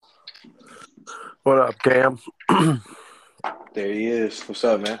What up, Cam? There he is. What's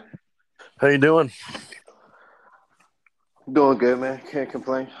up, man? How you doing? Doing good, man. Can't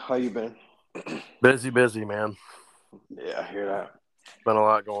complain. How you been? Busy, busy, man. Yeah, I hear that. Been a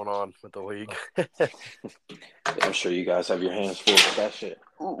lot going on with the league. Yeah, I'm sure you guys have your hands full with that shit.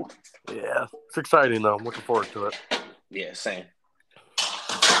 Ooh. Yeah, it's exciting though. I'm looking forward to it. Yeah, same.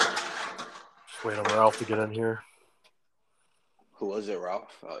 Just wait on Ralph to get in here. Who was it,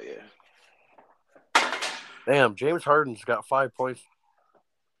 Ralph? Oh yeah, Damn, James Harden's got 5 points.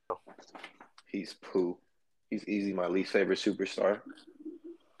 he's poo. He's easy my least favorite superstar.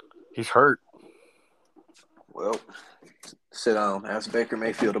 He's hurt. Well, sit down. Ask Baker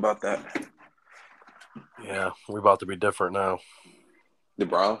Mayfield about that. Yeah, we about to be different now. The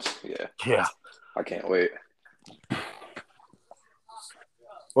Browns. Yeah, Yeah. I can't wait.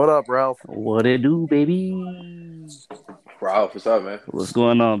 What up, Ralph? What it do, baby? Ralph, what's up, man? What's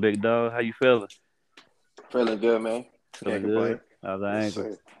going on, big dog? How you feeling? Feeling good, man. Can't Feeling complain. good? How's the Yes,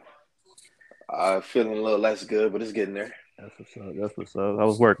 ankle? sir. Feeling a little less good, but it's getting there. That's what's up. That's what's up. How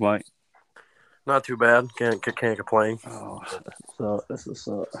was work, Mike? Not too bad. Can't complain. Oh, that's what's up. That's what's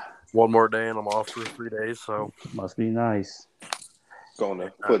up. One more day and I'm off for 3 days. So Must be nice. Going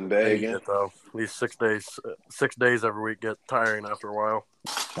to put in I bed need again. it though. At least 6 days. 6 days every week get tiring after a while.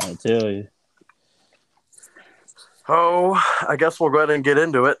 Trying to tell you. Oh, I guess we'll go ahead and get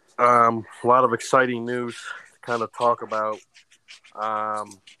into it. A lot of exciting news to kind of talk about.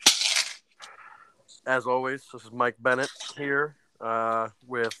 Um, as always, this is Mike Bennett here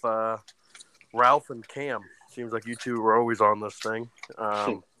with Ralph and Cam. Seems like you two are always on this thing,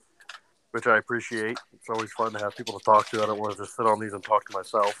 which I appreciate. It's always fun to have people to talk to. I don't want to just sit on these and talk to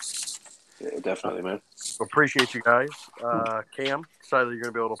myself. Yeah, definitely, man. So appreciate you guys. Cam, excited that you're going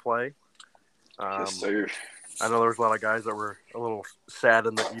to be able to play. Yes, sir. I know there's a lot of guys that were a little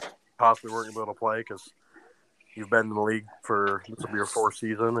saddened that you possibly weren't going to be able to play because you've been in the league for this will be your fourth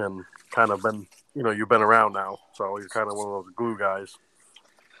season and kind of been, you've been around now. So you're kind of one of those glue guys.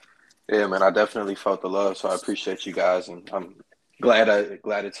 Yeah, man, I definitely felt the love, so I appreciate you guys, and I'm glad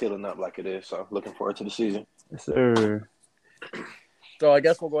it's healing up like it is. So looking forward to the season. Yes, sir. So I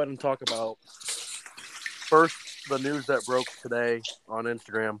guess we'll go ahead and talk about first the news that broke today on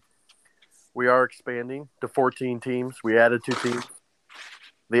Instagram. We are expanding to 14 teams. We added 2 teams,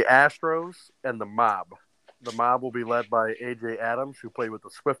 the Astros and the Mob. The Mob will be led by AJ Adams, who played with the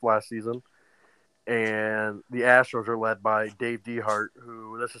Swift last season, and the Astros are led by Dave Dehart,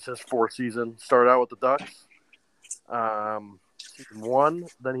 who this is his fourth season. Started out with the Ducks, season 1.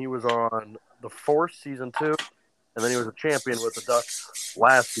 Then he was on the Force season 2, and then he was a champion with the Ducks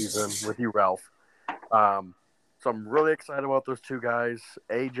last season with you, Ralph. So I'm really excited about those 2 guys.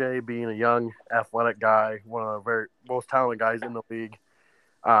 AJ being a young, athletic guy, one of the very most talented guys in the league.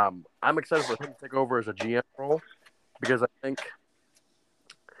 I'm excited for him to take over as a GM role because I think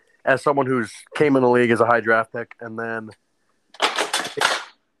as someone who's came in the league as a high draft pick and then a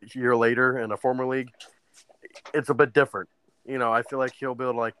year later in a former league, it's a bit different. I feel like he'll be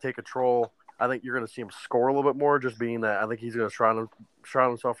able to take control. I think you're going to see him score a little bit more, just being that I think he's going to surround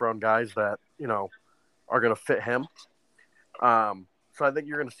himself around guys that are going to fit him. So I think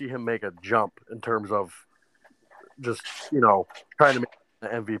you're going to see him make a jump in terms of just trying to make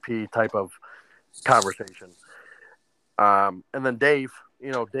an MVP type of conversation. And then Dave,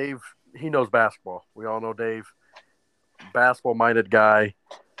 Dave, he knows basketball. We all know Dave, basketball-minded guy.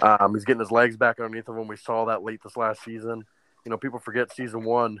 He's getting his legs back underneath him. When we saw that late this last season, people forget season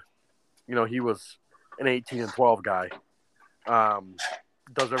 1. He was an 18-12 guy.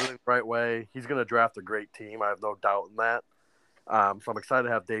 Does everything the right way. He's going to draft a great team. I have no doubt in that. So I'm excited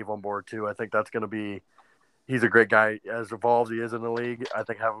to have Dave on board too. I think that's going to be. He's a great guy. As evolved he is in the league, I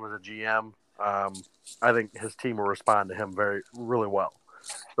think having him as a GM, I think his team will respond to him really well.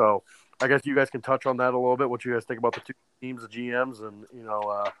 So I guess you guys can touch on that a little bit. What you guys think about the 2 teams, the GMs, and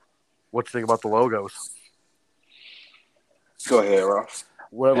what you think about the logos. Go ahead, Ralph.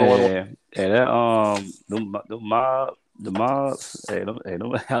 Whatever one. Yeah, yeah. The mobs.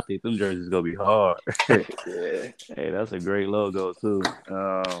 I think them jerseys gonna be hard. Yeah, Hey, that's a great logo too.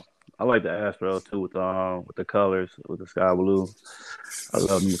 I like the Astros too with the colors with the sky blue. I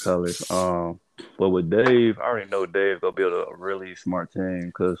love them colors. But with Dave, I already know Dave gonna build a really smart team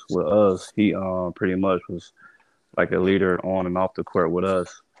because with us, he pretty much was like a leader on and off the court with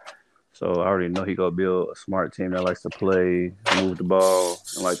us. So I already know he gonna build a smart team that likes to play, move the ball,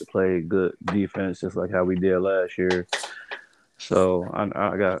 and like to play good defense, just like how we did last year. So I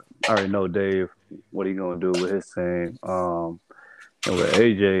already know Dave what he gonna do with his team. And with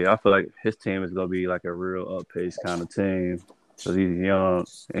AJ, I feel like his team is gonna be like a real up pace kind of team because he's young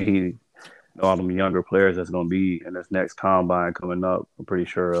and all them younger players that's gonna be in this next combine coming up. I'm pretty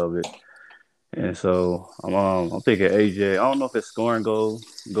sure of it. And so I'm thinking AJ. I don't know if his scoring go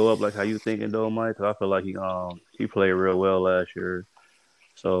up like how you thinking though, Mike. 'Cause I feel like he played real well last year.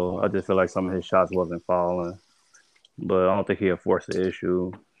 So I just feel like some of his shots wasn't falling, but I don't think he'll force the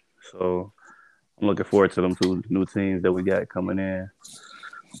issue. So I'm looking forward to them two new teams that we got coming in.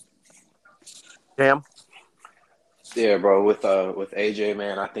 Cam? Yeah, bro. With AJ,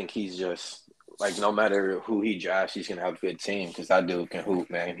 man, I think he's just like no matter who he drafts, he's gonna have a good team because that dude can hoop,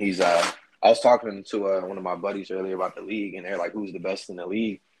 man. I was talking to one of my buddies earlier about the league, and they're like, "Who's the best in the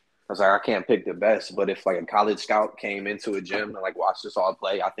league?" I was like, "I can't pick the best, but if like a college scout came into a gym and like watched us all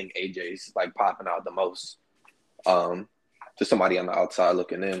play, I think AJ's like popping out the most um, to somebody on the outside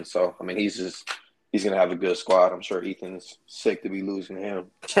looking in. So I mean, he's gonna have a good squad. I'm sure Ethan's sick to be losing him,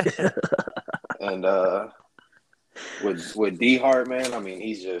 and with D Hart, man, I mean,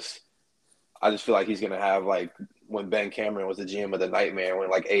 I just feel like he's gonna have like when Ben Cameron was the GM of the Nightmare, when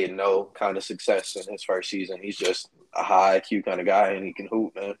like 8-0 kind of success in his first season. He's just a high IQ kind of guy, and he can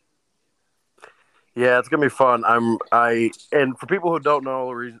hoop, man. Yeah, it's gonna be fun. And for people who don't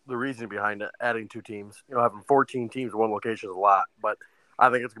know the reason behind it, adding two teams, having 14 teams in one location is a lot, but I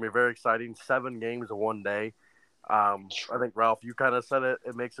think it's gonna be very exciting. 7 games in one day. I think Ralph, you kind of said it.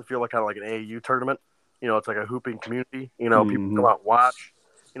 It makes it feel like kind of like an AAU tournament. It's like a hooping community. People come out and watch.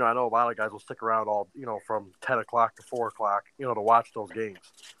 I know a lot of guys will stick around all from 10 o'clock to 4 o'clock, to watch those games.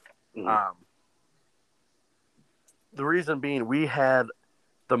 Mm-hmm. The reason being, we had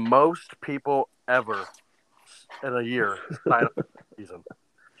the most people ever in a year sign up for the season.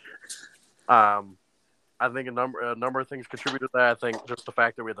 I think a number of things contributed to that. I think just the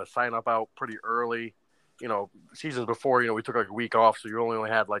fact that we had to sign up out pretty early. Seasons before, we took like a week off, so you only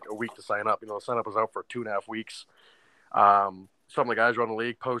had like a week to sign up. The sign up was out for 2.5 weeks. Some of the guys around the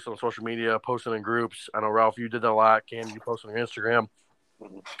league posted on social media, posting in groups. I know, Ralph, you did that a lot. Cam, you posted on your Instagram.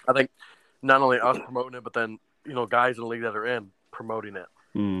 I think not only us promoting it, but then, guys in the league that are in promoting it.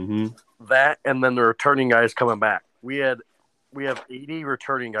 Mm-hmm. That, and then the returning guys coming back. We have 80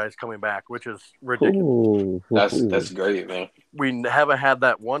 returning guys coming back, which is ridiculous. That's great, man. We haven't had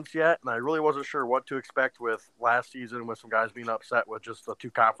that once yet, and I really wasn't sure what to expect with last season with some guys being upset with just the 2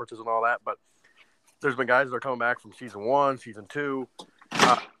 conferences and all that, but there's been guys that are coming back from season 1, season 2.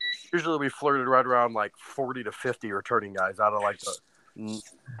 Usually we flirted right around like 40 to 50 returning guys out of like the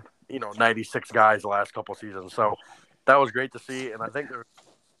 96 guys the last couple seasons. So that was great to see, and I think there's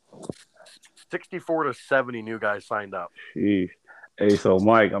 64 to 70 new guys signed up. Jeez. Hey, so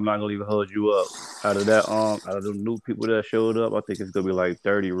Mike, I'm not gonna even hold you up. Out of the new people that showed up, I think it's gonna be like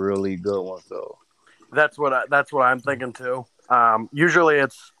 30 really good ones though. That's what I'm thinking too. Usually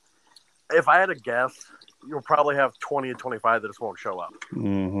it's, if I had to guess, you'll probably have 20 to 25 that just won't show up.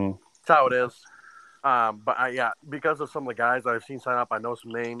 Mm-hmm. That's how it is. But because of some of the guys I've seen sign up, I know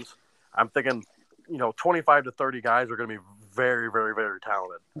some names. I'm thinking, 25 to 30 guys are going to be very, very, very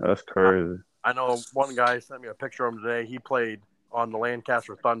talented. That's crazy. I know one guy sent me a picture of him today. He played on the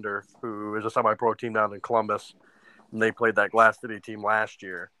Lancaster Thunder, who is a semi-pro team down in Columbus, and they played that Glass City team last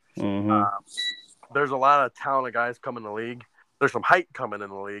year. Mm-hmm. There's a lot of talented guys coming in the league. There's some height coming in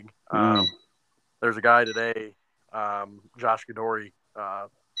the league. There's a guy today, Josh Gadori,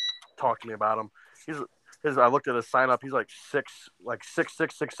 talked to me about him. I looked at his sign up. He's like 6'6",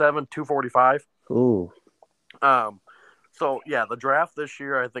 6'7", 245. Ooh. So yeah, the draft this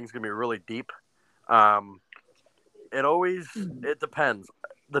year I think is gonna be really deep. It depends.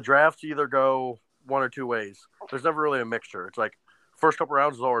 The drafts either go one or two ways. There's never really a mixture. It's like first couple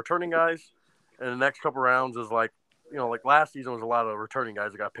rounds is all returning guys, and the next couple rounds is like like last season was a lot of returning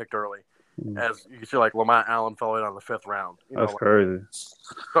guys that got picked early. As you can see, like Lamont Allen fell in on the 5th round. That's crazy.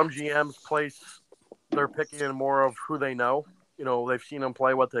 Some GMs they're picking in more of who they know. They've seen him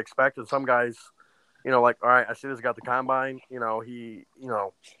play, what to expect, and some guys, like, all right, I see this guy at the combine. He,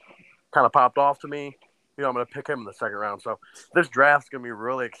 kind of popped off to me. I'm going to pick him in the 2nd round. So this draft's going to be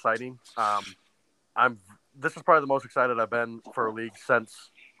really exciting. This is probably the most excited I've been for a league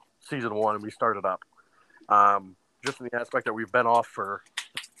since season 1 and we started up. Just in the aspect that we've been off for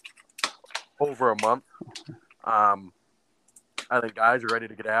over a month. I think guys are ready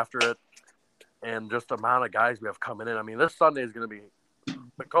to get after it, and just the amount of guys we have coming in. I mean, this Sunday is going to be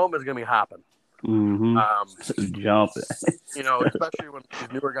Macomb is going to be hopping. Mm-hmm. Jumping. Especially when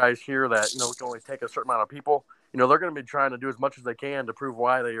these newer guys hear that we can only take a certain amount of people. They're going to be trying to do as much as they can to prove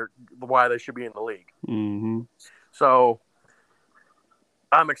why they should be in the league. Mm-hmm. So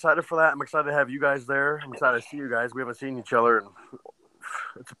I'm excited for that. I'm excited to have you guys there. I'm excited to see you guys. We haven't seen each other, and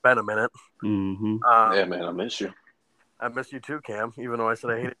it's been a minute. Mm-hmm. Yeah, man, I miss you. I miss you too, Cam. Even though I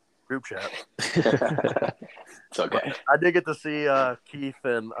said I hated group chat. It's okay. I did get to see Keith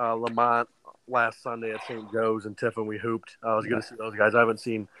and Lamont last Sunday at St. Joe's and Tiffin. We hooped. I was good to see those guys. I haven't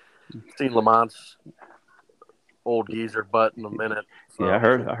seen Lamont's old geezer butt in a minute. So. Yeah, I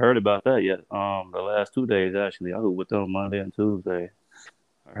heard about that yet. The last 2 days actually. I hooped with them Monday and Tuesday.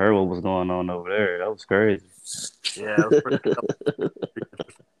 I heard what was going on over there. That was crazy. Yeah, it was pretty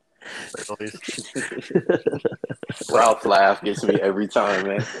Ralph's laugh gets me every time,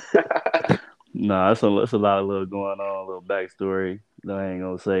 man. Nah, it's a lot of little going on, a little backstory that I ain't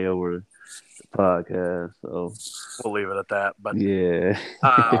gonna say over the podcast. So we'll leave it at that. But yeah,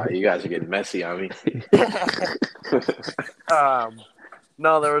 you guys are getting messy on me.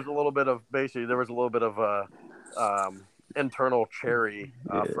 No, there was a little bit of internal cherry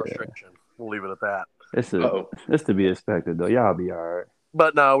frustration. We'll leave it at that. It's to be expected though. Y'all be all right.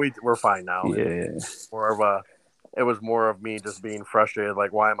 But no, we're fine now. Yeah. It was more of me just being frustrated.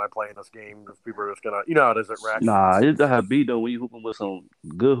 Like, why am I playing this game? If people are just gonna, you know how it is at Rex. Nah, it gotta be though. When you hooping with some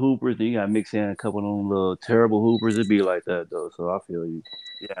good hoopers, then you gotta mix in a couple of them little terrible hoopers. It be like that though. So I feel you.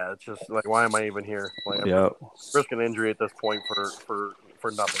 Yeah, it's just like, why am I even here? Like, I'm risking injury at this point for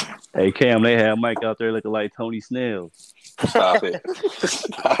nothing. Hey Cam, they had Mike out there looking like Tony Snell. Stop it!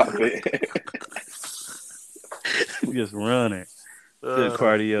 Stop it! Just running. Good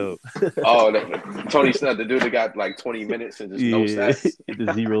cardio. Tony Snell, the dude that got like 20 minutes and just no stats. The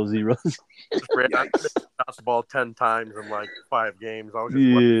 0-0. I shot the ball 10 times in like 5 games. I was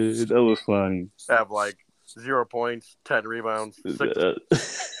just that was funny. Have like 0 points, 10 rebounds,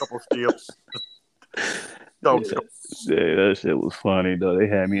 6 couple steals. That shit was funny though. They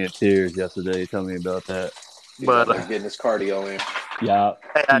had me in tears yesterday. Tell me about that. But getting his cardio in. Yeah,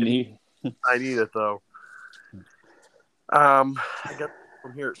 I need it though. I guess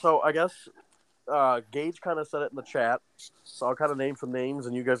from here. So I guess Gage kind of said it in the chat. So I'll kind of name some names,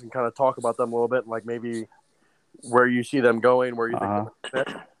 and you guys can kind of talk about them a little bit, like maybe where you see them going, where you think they fit.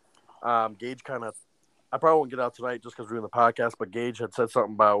 Gage kind of, I probably won't get out tonight just because we're doing the podcast, but Gage had said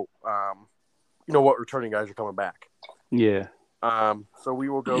something about, what returning guys are coming back. Yeah. So we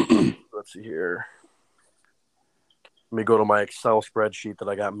will go. Let's see here. Let me go to my Excel spreadsheet that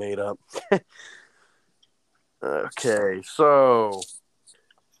I got made up. Okay, so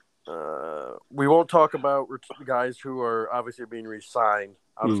we won't talk about guys who are obviously being re-signed.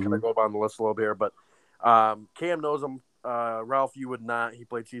 I'll just kind of go down the list a little bit here. But Cam knows him. Ralph, you would not. He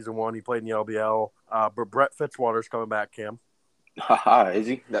played season 1. He played in the LBL. But Brett Fitzwater's coming back, Cam. Is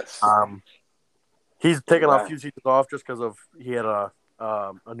he? That's he's taken a few seasons off just because he had a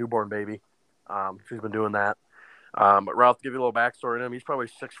newborn baby. So he's been doing that. But Ralph, to give you a little backstory on him, he's probably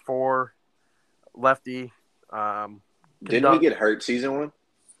 6'4", lefty. Didn't he get hurt season 1?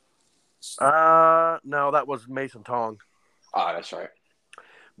 No, that was Mason Tong. That's right.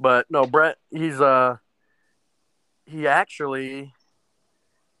 But no, Brett, he actually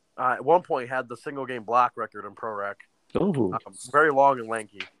at one point had the single game block record in Pro Rec. Oh, very long and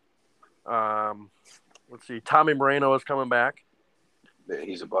lanky. Let's see, Tommy Moreno is coming back. Yeah,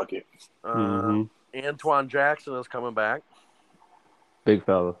 he's a bucket. Antoine Jackson is coming back. Big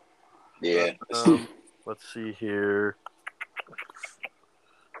fella. Yeah. Let's see here.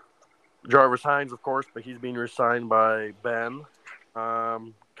 Jarvis Hines, of course, but he's being re-signed by Ben.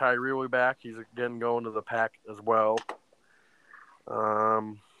 Kyrie will be back. He's again going to the Pack as well.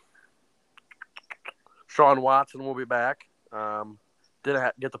 Sean Watson will be back.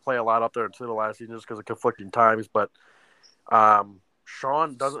 Didn't get to play a lot up there until the last season just because of conflicting times, but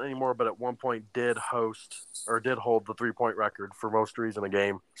Sean doesn't anymore, but at one point did hold the 3-point record for most threes in a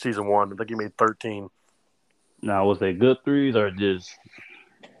game, season 1. I think he made 13. Now, was they good threes or just?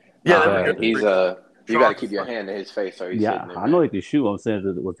 Yeah, he's you got to keep your hand in his face. Or he's I know he can shoot. I'm saying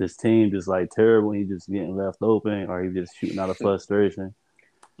that with his team just like terrible, he just getting left open, or he just shooting out of frustration.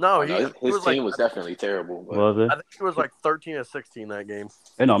 No, his team was definitely terrible. But. Was it? I think he was like 13 or 16 that game.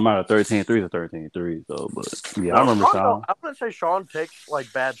 It don't matter 13 threes or 13 threes though. But yeah, I remember Sean. I wouldn't say Sean takes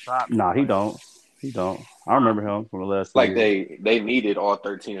like bad shots. Nah, he don't. I remember him from the last. Like they needed all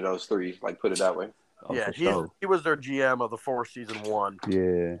 13 of those threes. Like put it that way. Oh, yeah, he was their GM of the 4 season 1.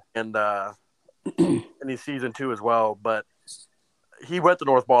 Yeah, and he's season 2 as well. But he went to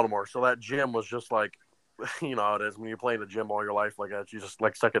North Baltimore, so that gym was just like, you know how it is when you're playing the gym all your life like that. It's just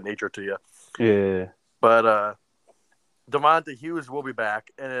like second nature to you. Yeah. But Devonta Hughes will be back,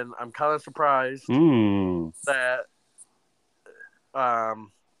 and I'm kind of surprised that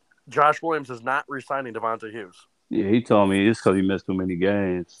Josh Williams is not re-signing Devonta Hughes. Yeah, he told me it's because he missed too many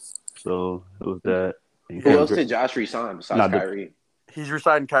games. So it was that. Who else did Josh resign besides Kyrie? He's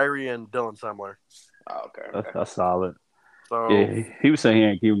re-signed Kyrie and Dylan Semler. Oh, okay. That's solid. So Yeah, he was saying he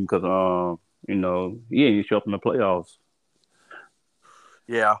ain't keep him because he ain't show up in the playoffs.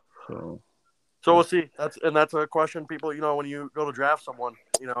 yeah. So So we'll see. That's a question people, when you go to draft someone,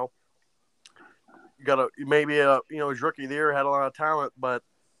 you gotta maybe his rookie of the year had a lot of talent, but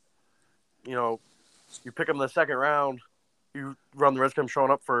you pick him in the second round, you run the risk of him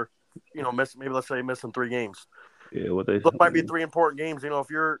showing up for, let's say missing 3 games. yeah, Those might be 3 important games. If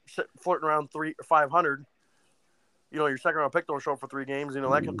you're flirting around 500, your second round pick don't show up for 3 games.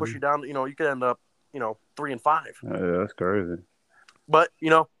 That can push you down. You could end up 3 and 5. Yeah, that's crazy. But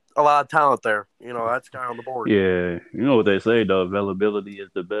a lot of talent there. That's kind of on the board. Yeah, you know what they say though, availability is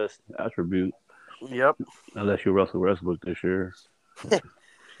the best attribute. Yep. Unless you're Russell Westbrook this year.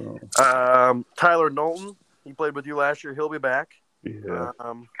 So Tyler Knowlton, he played with you last year. He'll be back. yeah,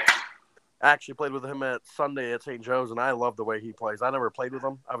 I actually played with him at Sunday at St. Joe's, and I love the way he plays. I never played with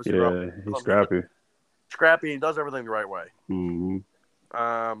him. Obviously, he's scrappy. Scrappy. He does everything the right way.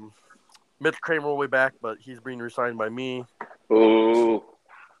 Mm-hmm. Mitch Kramer will be back, but he's being re-signed by me. Ooh.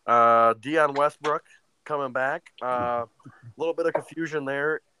 Deion Westbrook coming back. A little bit of confusion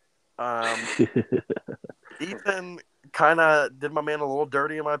there. Ethan kind of did my man a little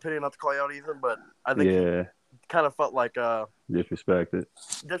dirty, in my opinion, not to call out Ethan, but I think he kind of felt like disrespect a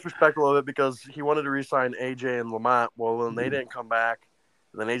little bit because he wanted to re-sign AJ and Lamont. Well, then they didn't come back.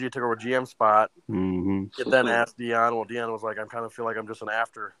 And then AJ took over GM spot. Mm-hmm. And then asked Deion. Well, Deion was like, I kind of feel like I'm just an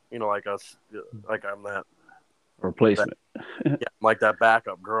after, like I'm that replacement. like that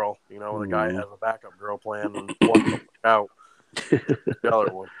backup girl. When the guy has a backup girl plan and one out, the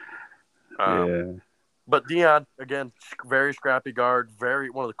other one. But Deion, again, very scrappy guard,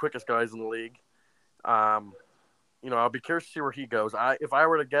 one of the quickest guys in the league. I'll be curious to see where he goes. If I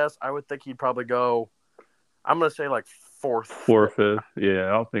were to guess, I would think he'd probably go. I'm gonna say like 4th, 5th.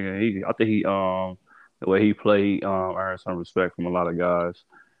 Yeah, I think he the way he played earned some respect from a lot of guys.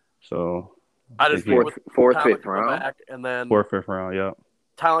 So I just think 4th, 5th round, back and then 4th, 5th round. Yeah,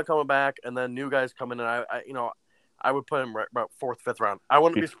 talent coming back, and then new guys coming in. I would put him right about 4th, 5th round. I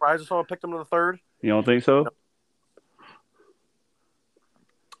wouldn't be surprised if someone picked him to the 3rd. You don't think so?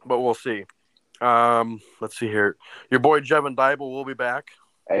 But we'll see. Let's see here. Your boy Jevin Dybel will be back.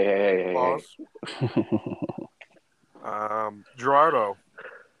 Hey. Gerardo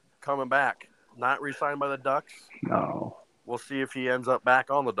coming back. Not re-signed by the Ducks. No. We'll see if he ends up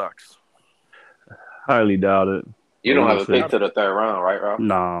back on the Ducks. Highly doubt it. You don't have a pick to the 3rd round, right, Rob?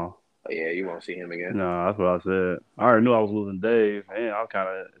 No. Yeah, you won't see him again. No, that's what I said. I already knew I was losing Dave, and I kind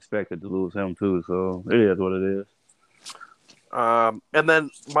of expected to lose him too. So it is what it is. And then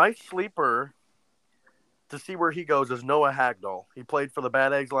my sleeper to see where he goes is Noah Hagdahl. He played for the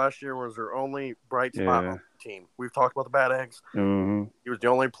Bad Eggs last year, was their only bright spot on the team. We've talked about the Bad Eggs. Mm-hmm. He was the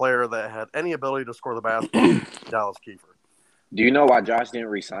only player that had any ability to score the basketball. Dallas Kiefer. Do you know why Josh didn't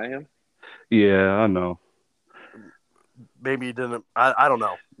re-sign him? Yeah, I know. Maybe he didn't. I don't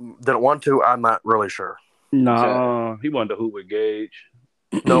know. Didn't want to. I'm not really sure. No, he wanted to hoop with Gage.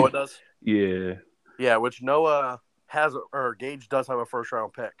 Noah does? Yeah. Yeah, which Noah has, or Gage does have a 1st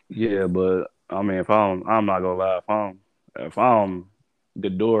round pick. Yeah, but I mean, I'm not gonna lie. If I'm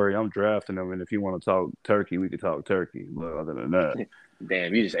Gadori, I'm drafting him, and if you want to talk turkey, we could talk turkey. But other than that,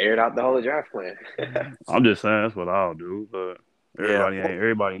 damn, you just aired out the whole draft plan. I'm just saying that's what I'll do. But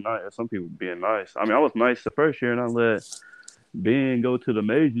everybody nice. Some people being nice. I mean, I was nice the first year, and I let Ben go to the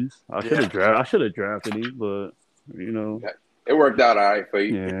majors. I should have drafted him, but it worked out all right for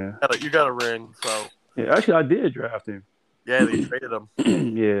you. Yeah, you got a ring, so yeah. Actually, I did draft him. Yeah, they traded him.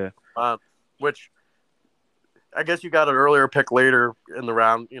 Yeah. Which I guess you got an earlier pick later in the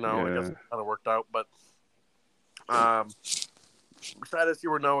round. I guess it kind of worked out. But excited to see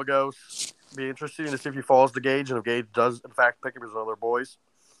where Noah goes. Be interesting to see if he falls to Gage and if Gage does, in fact, pick up his other boys.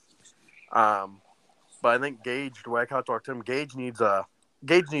 But I think Gage, the way I talked to him, Gage needs a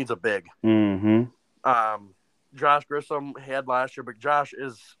big. Mm-hmm. Josh Grissom had last year, but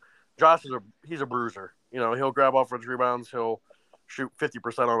he's a bruiser. He'll grab offensive rebounds. He'll shoot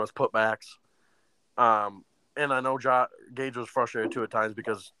 50% on his putbacks. And I know Gage was frustrated too at times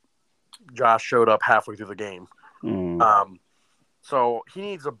because Josh showed up halfway through the game. So he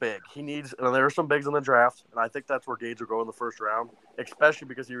needs a big. And there are some bigs in the draft, and I think that's where Gage will go in the 1st round, especially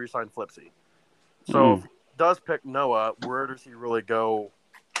because he re-signed Flipsy. So if he does pick Noah, where does he really go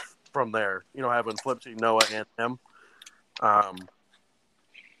from there? Having Flipsy, Noah, and him. I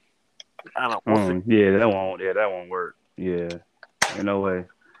don't know. We'll see. Yeah, that won't work. Yeah, ain't no way.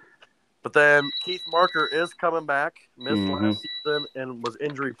 But then Keith Marker is coming back. Missed last season and was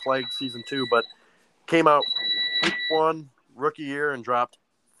injury plagued season 2, but came out week 1 rookie year and dropped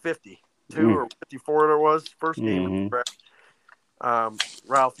 52 or 54. It was first game.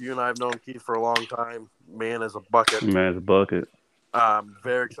 Ralph, you and I have known Keith for a long time. Man is a bucket. Man's a bucket.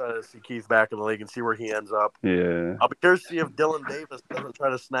 Very excited to see Keith back in the league and see where he ends up. Yeah. I'll be curious to see if Dylan Davis doesn't try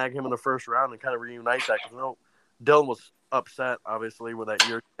to snag him in the first round and kind of reunite that. Because Dylan was upset, obviously, with that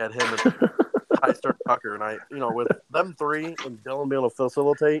year he had him and Tyster Tucker. And with them three and Dylan being able to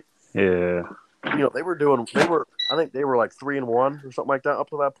facilitate, Yeah. I think they were like 3-1 or something like that up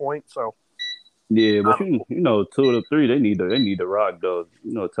to that point. So Yeah, but two of the three, they need to rock though.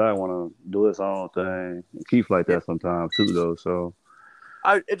 Ty want to do his own thing. Keith like that sometimes too though. So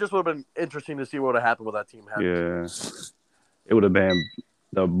it just would have been interesting to see what would have happened with that team. Yeah, it would have been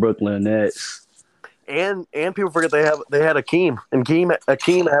the Brooklyn Nets. And people forget they had Akeem, and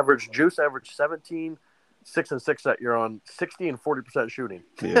Akeem averaged 17, 6 and 6 that year on 60 and 40% shooting.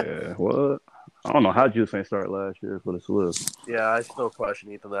 Yeah, what? I don't know how Juice ain't start last year for the Swift. Yeah, I still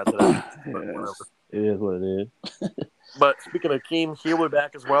question Ethan that today. Yeah, it is what it is. But speaking of Akeem, he'll be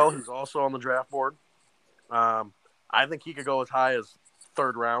back as well. He's also on the draft board. I think he could go as high as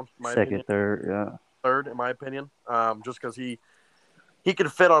third round. Third, in my opinion. Just because he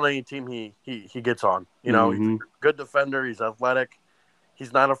could fit on any team he gets on. He's a good defender. He's athletic.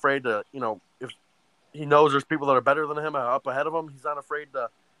 He's not afraid to, if he knows there's people that are better than him up ahead of him, he's not afraid to,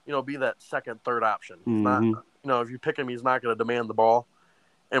 be that second, third option. He's not, if you pick him, he's not going to demand the ball.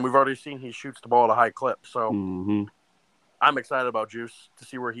 And we've already seen he shoots the ball at a high clip. So I'm excited about Juice to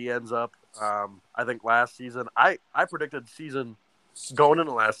see where he ends up. I think last season, I predicted going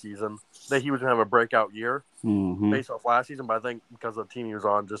into last season that he was going to have a breakout year based off last season. But I think because of the team he was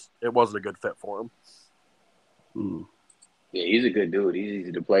on, it wasn't a good fit for him. Yeah, he's a good dude. He's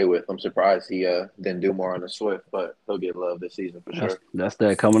easy to play with. I'm surprised he didn't do more on the Swift, but he'll get love this season for sure. That's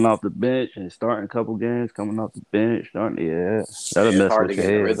that coming off the bench and starting a couple games, coming off the bench. That'll mess hard to get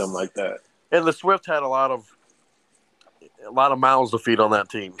in a rhythm like that. And the Swift had a lot of mouths to feed on that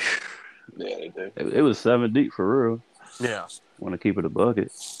team. Yeah, they did. It was 7 deep for real. Yeah. Want to keep it a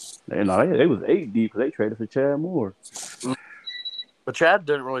bucket. They was 8 deep because they traded for Chad Moore. But Chad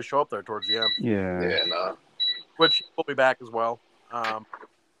didn't really show up there towards the end. Yeah, no. Which will be back as well.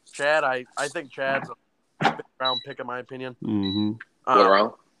 Chad, I think Chad's a 5th round pick in my opinion. What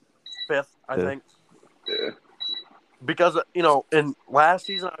round? 5th, I think. Yeah. Because in last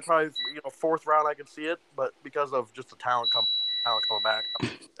season I probably 4th round I could see it, but because of just the talent coming back,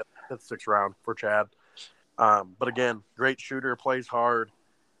 5th, 6th round for Chad. But again, great shooter, plays hard,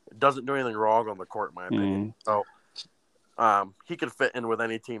 doesn't do anything wrong on the court in my opinion. So he could fit in with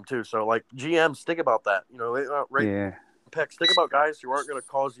any team too. So like GMs, think about that. Picks. Think about guys who aren't going to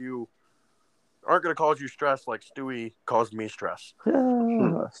cause you stress like Stewie caused me stress.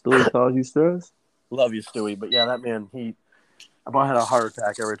 Stewie caused you stress? Love you, Stewie, but yeah, that man, I about had a heart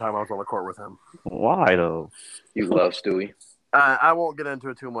attack every time I was on the court with him. Why though? You love Stewie. I won't get into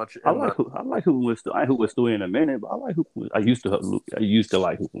it too much. I like hooping with Stewie. I hoop with Stewie in a minute, but I like hooping with. I used to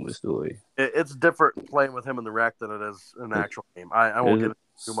like hooping with Stewie. It's different playing with him in the rec than it is in an actual game. I won't get into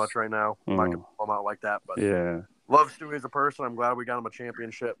it too much right now. I'm not going to pull him out like that, but yeah, love Stewie as a person. I'm glad we got him a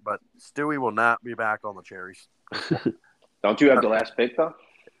championship, but Stewie will not be back on the cherries. Don't you have the last pick though?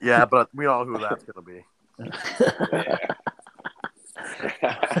 Yeah, but we all know who that's going to be.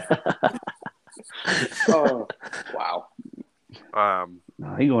 Oh, wow.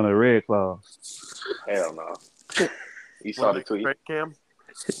 No, he going to Red Claws. Hell no. You saw the tweet? Cam?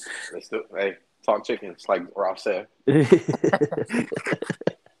 Let's do it. Hey, talk chickens, like Rob said. Get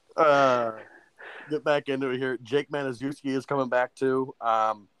back into it here. Jake Maniszewski is coming back too.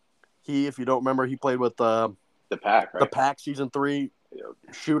 If you don't remember, he played with the Pack, right? The Pack season 3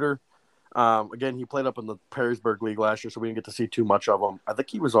 shooter. Again, he played up in the Perrysburg League last year, so we didn't get to see too much of him. I think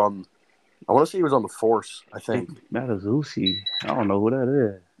he was on. I want to say he was on the Force. I think Maniszewski. I don't know who that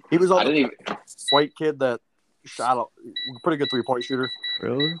is. He was on the white kid that shot a pretty good 3-point shooter.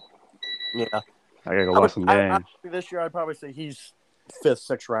 Really? Yeah. I gotta go watch some games. This year, I'd probably say he's 5th,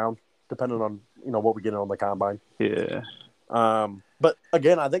 6th round, depending on what we get on the combine. Yeah. But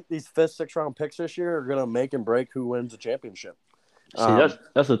again, I think these 5th, 6th round picks this year are gonna make and break who wins the championship. See,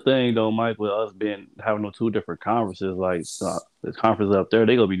 that's the thing though, Mike. With us having 2 different conferences, like the conference up there,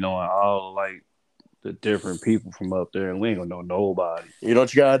 they gonna be knowing all like the different people from up there, and we ain't gonna know nobody. You know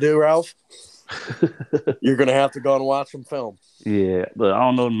what you gotta do, Ralph? You're gonna have to go and watch some film. Yeah, but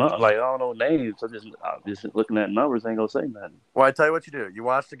I don't know names. So just looking at numbers ain't gonna say nothing. Well, I tell you what you do. You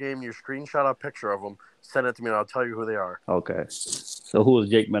watch the game, you screenshot a picture of them, send it to me, and I'll tell you who they are. Okay. So who is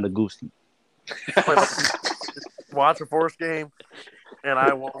Jake Maniszewski? Watch a Force game. and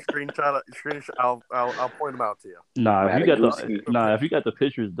I won't screenshot. I'll point them out to you. Nah, if you got Mataguski. if you got the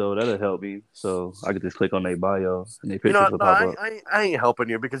pictures though, that'll help me. So I could just click on their bio and their You know pictures what? will No, pop up. I ain't helping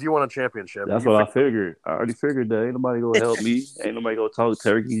you because you won a championship. That's You what I figured. I already figured that ain't nobody gonna help me. Ain't nobody gonna talk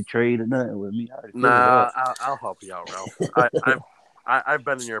turkey trade or nothing with me. I already figured Nah, that. I'll help you out, Ralph. I've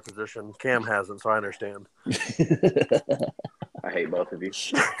been in your position. Cam hasn't, so I understand. I hate both of you.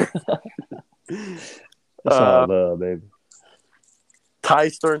 That's all love, baby. Ty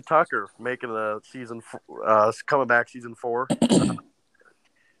Stern Tucker making a coming back season 4.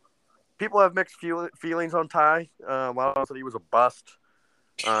 People have mixed feelings on Ty. A lot of them said he was a bust.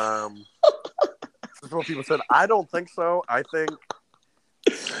 This is what people said. I don't think so. I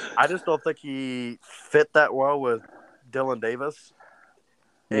just don't think he fit that well with Dylan Davis.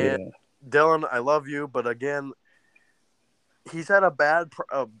 And Dylan, I love you, but again, he's had a bad.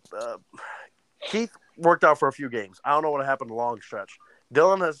 Keith worked out for a few games. I don't know what happened in the long stretch.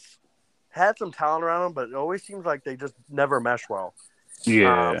 Dylan has had some talent around him, but it always seems like they just never mesh well.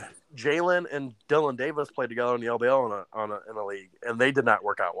 Yeah. Jalen and Dylan Davis played together in the LBL in a league, and they did not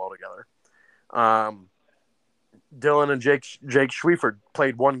work out well together. Dylan and Jake Schwiefert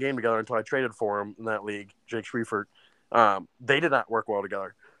played one game together until I traded for him in that league. Jake Schwiefert, they did not work well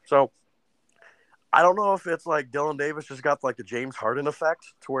together. So I don't know if it's like Dylan Davis just got like the James Harden effect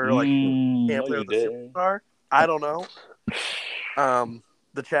to where like he can't play with a superstar. I don't know.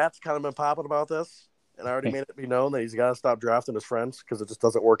 The chat's kind of been popping about this, and I already made it be known that he's got to stop drafting his friends because it just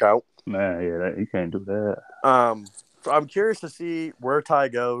doesn't work out. Man, yeah, you can't do that. So I'm curious to see where Ty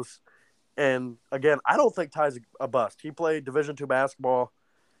goes. And again, I don't think Ty's a bust. He played Division II basketball.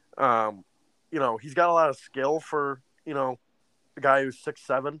 He's got a lot of skill for a guy who's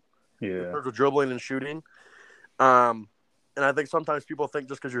 6'7". Yeah. In terms of dribbling and shooting. And I think sometimes people think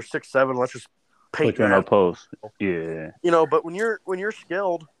just because you're 6'7", let's just paint you on a post. Yeah. But when you're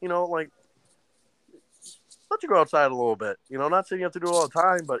skilled, like let you go outside a little bit. Not saying you have to do it all the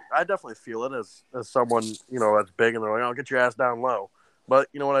time, but I definitely feel it as someone, that's big and they're like, "I'll get your ass down low." But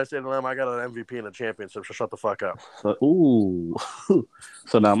you know what I say to them? I got an MVP in a championship, so shut the fuck up.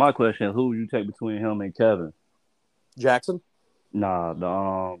 So now my question is, who would you take between him and Kevin? Jackson? Nah,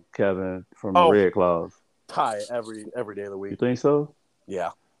 the Kevin from the Red Claws. Ty every day of the week. You think so?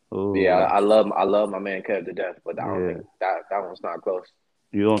 Yeah. Ooh. Yeah, I love my man Kev to death, but I don't think that one's not close.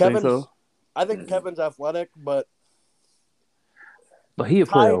 You don't think so? I think Kevin's athletic, but he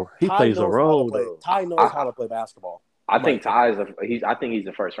plays a role though. Ty knows how to play basketball. I think he's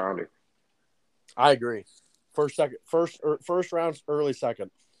the first rounder. I agree. First round, early second.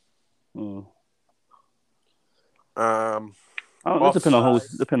 It depends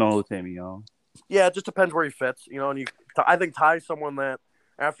on who team you on. Yeah, it just depends where he fits. And I think Ty's someone that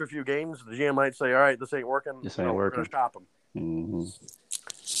after a few games, the GM might say, "All right, this ain't working. We're going to stop him." Mm-hmm.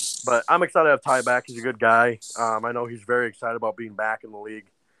 But I'm excited to have Ty back. He's a good guy. I know he's very excited about being back in the league.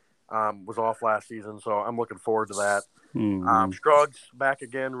 Was off last season, so I'm looking forward to that. Mm-hmm. Scruggs back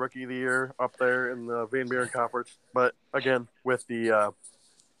again, rookie of the year up there in the Van Buren Conference. But again, with the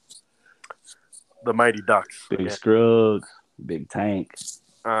Mighty Ducks. Big Scruggs, big Tank.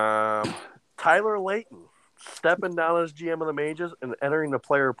 Tyler Layton stepping down as GM of the Mages and entering the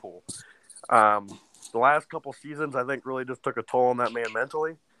player pool. The last couple seasons, I think, really just took a toll on that man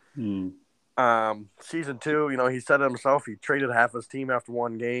mentally. Season 2, he said it himself. He traded half his team after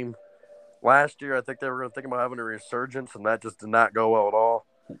one game. Last year, I think they were going to think about having a resurgence, and that just did not go well at all.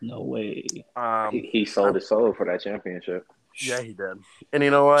 No way. He sold his soul for that championship. Yeah, he did. And you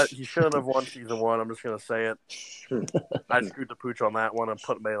know what? He shouldn't have won season 1. I'm just going to say it. I screwed the pooch on that one and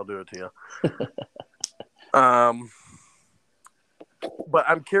put May will do it to you. But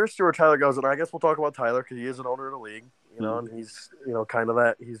I'm curious to see where Tyler goes, and I guess we'll talk about Tyler because he is an owner of the league, and he's, kind of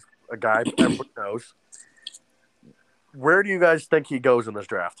that. He's a guy everybody knows. Where do you guys think he goes in this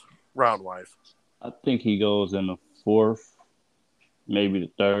draft, round-wise? I think he goes in the 4th, maybe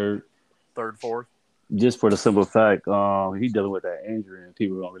the 3rd. 3rd, 4th? Just for the simple fact, he's dealing with that injury, and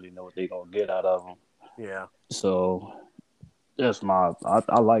people don't really know what they're going to get out of him. Yeah. So, that's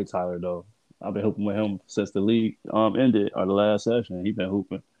I like Tyler, though. I've been hooping with him since the league ended, or the last session. He's been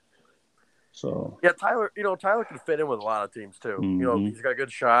hooping. So yeah, Tyler can fit in with a lot of teams too. Mm-hmm. He's got a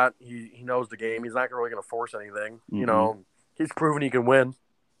good shot. He knows the game. He's not really going to force anything. Mm-hmm. He's proven he can win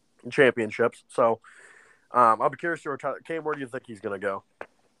championships. So I'll be curious to where Tyler Cam. Where do you think he's going to go?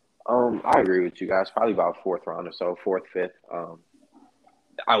 I agree with you guys. Probably about 4th round or so, 4th, 5th.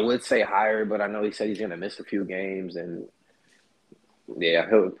 I would say higher, but I know he said he's going to miss a few games, and yeah,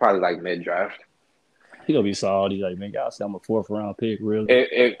 he'll probably like mid draft. He gonna be solid. He's like, man, y'all say I'm a 4th round pick, really.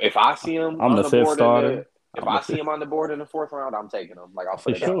 If I see him, I'm the 5th starter. If I see him on the board in the 4th round, I'm taking him. Like, I'll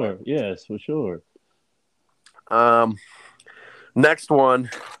for put it that way. sure. Yes, for sure. Next one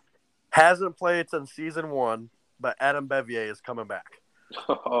hasn't played since season 1, but Adam Bevier is coming back.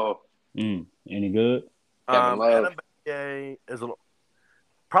 Oh, Any good? Kevin Love. Adam Bevier is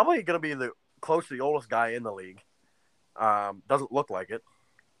probably going to be close to the oldest guy in the league. Doesn't look like it.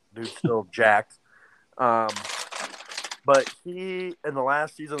 Dude's still jacked. But he, in the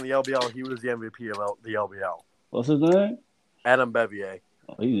last season of the LBL, he was the MVP of the LBL. What's his name? Adam Bevier.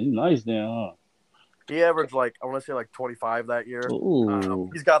 Oh, he's nice then, huh? He averaged I want to say 25 that year.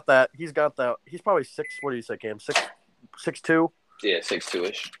 Ooh. He's got that. He's probably 6. What do you say, Cam? 6'2"? Yeah,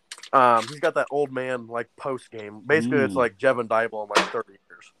 6'2"-ish. He's got that old man post game. Basically, it's like Jevon Dybel in 30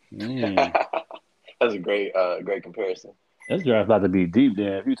 years. That's a great comparison. This draft about to be deep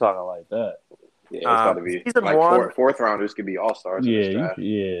then if you're talking like that. Yeah, it's about to be season 1. 4th rounders could be all stars. Yeah.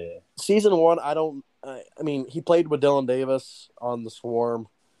 Season 1, he played with Dylan Davis on the Swarm.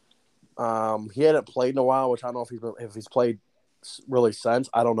 He hadn't played in a while, which I don't know if he's played really since.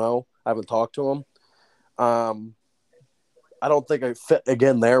 I don't know. I haven't talked to him. I don't think I fit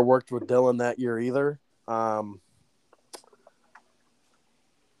again there. Worked with Dylan that year either. Adam,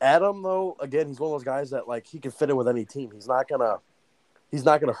 though, again, he's one of those guys that he can fit in with any team. He's not gonna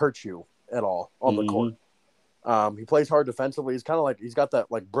hurt you at all on the court. He plays hard defensively. He's kind of he's got that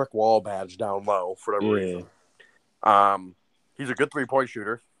brick wall badge down low for whatever reason. He's a good 3-point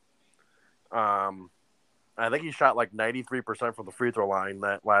shooter. I think he shot 93% from the free throw line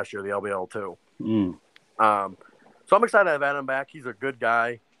that last year, the LBL too. So I'm excited to have Adam back. He's a good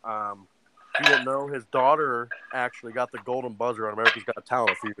guy. He didn't know his daughter actually got the golden buzzer on America's Got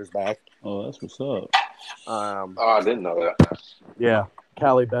Talent a few years back. Oh, that's what's up. I didn't know that. Yeah,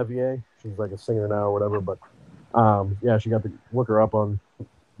 Callie Bevier. She's a singer now or whatever, but she got to look her up on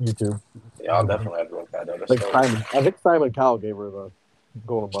YouTube. Yeah, I'll definitely have to look that up. I think Simon Cowell gave her the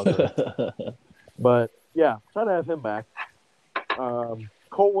golden buzzer. But yeah, trying to have him back.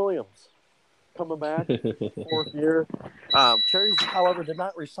 Cole Williams coming back, 4th year. Cherries, however, did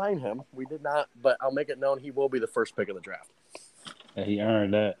not re-sign him. We did not, but I'll make it known he will be the first pick of the draft. Yeah, he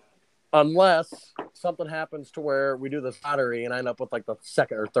earned that. Unless something happens to where we do this lottery and I end up with the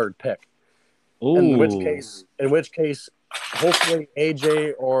 2nd or 3rd pick. Ooh. In which case, hopefully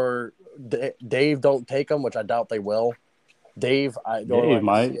AJ or Dave don't take him, which I doubt they will. Dave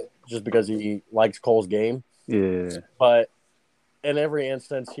might, just because he likes Cole's game. Yeah, but in every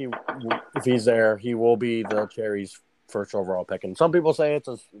instance, if he's there, he will be the Cherries' first overall pick. And some people say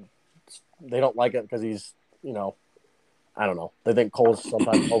they don't like it because he's, I don't know. They think Cole's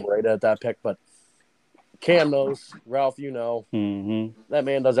sometimes overrated at that pick, but Cam knows. Ralph, that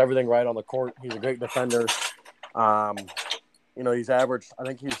man does everything right on the court. He's a great defender. He's averaged. I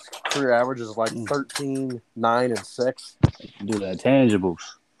think his career average is 13, 9, and 6. Do that tangibles.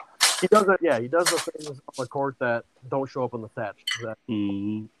 He does it. Yeah, he does the things on the court that don't show up in the stats. Yeah,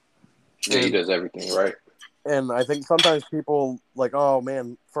 he does everything right. And I think sometimes people oh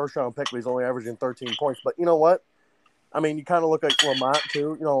man, first round pick, but he's only averaging 13 points. But you know what? I mean, you kind of look at Lamont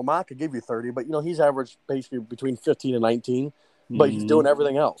too. Lamont could give you 30, but he's averaged basically between 15 and 19. But he's doing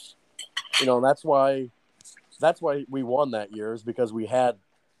everything else. That's why we won that year, is because we had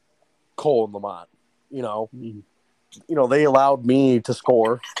Cole and Lamont. They allowed me to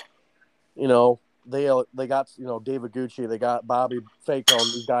score. They got David Gucci, they got Bobby Faco,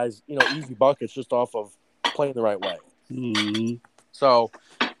 and these guys, easy buckets just off of playing the right way. So,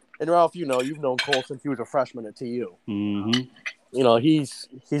 and Ralph, you've known Cole since he was a freshman at TU. He's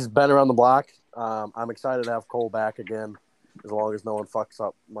been around the block. I'm excited to have Cole back again, as long as no one fucks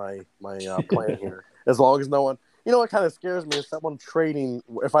up my plan here. As long as no one, what kind of scares me is someone trading.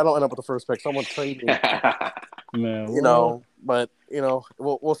 If I don't end up with the first pick, someone trading. Man, but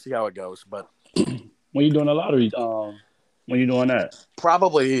we'll see how it goes. But when you doing a lottery, when you doing that?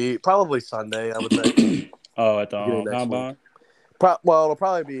 Probably Sunday, I would say. Oh, at the combine. Well, it'll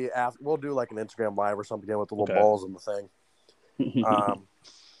probably be after. We'll do an Instagram live or something again with the little balls and the thing.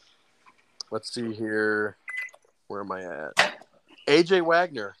 Let's see here. Where am I at? AJ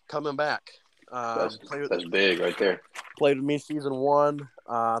Wagner coming back. That's big right there. Played with me season 1.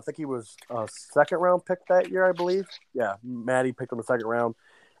 I think he was a 2nd round pick that year, I believe. Yeah, Maddie picked him the 2nd round.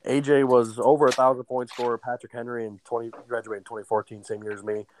 AJ was over 1,000 point scorer. Patrick Henry graduated in 2014, same year as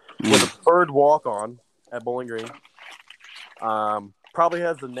me. Was a 3rd walk on at Bowling Green. Probably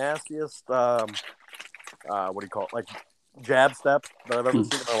has the nastiest jab step that I've ever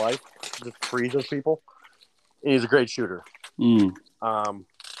seen in my life. Just freezes people. And he's a great shooter.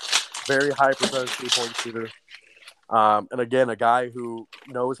 Very high percentage 3-point shooter. And again, a guy who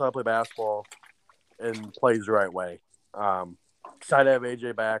knows how to play basketball and plays the right way. Excited to have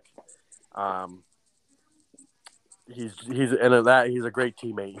AJ back. He's a great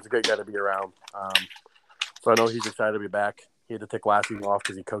teammate. He's a great guy to be around. So I know he's excited to be back. He had to take last season off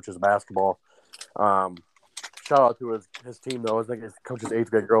because he coaches basketball. Shout out to his team though. I think his coaches 8th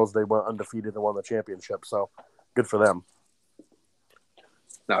grade girls. They went undefeated and won the championship. So good for them.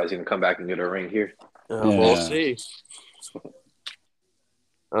 Now he's gonna come back and get a ring here. We'll see.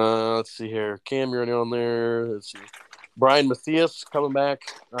 Let's see here. Cam, you're on there. Let's see. Brian Matthias coming back.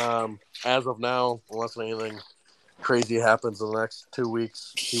 As of now, unless anything crazy happens in the next 2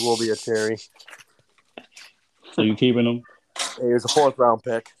 weeks, he will be a Cherry. So you keeping him? He was a 4th round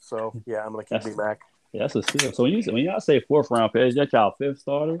pick. So yeah, I'm gonna keep him back. Yeah, that's a steal. So when y'all say 4th round pick, is that y'all 5th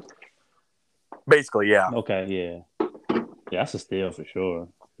starter? Basically, yeah. Okay, yeah. Yeah, that's a steal for sure.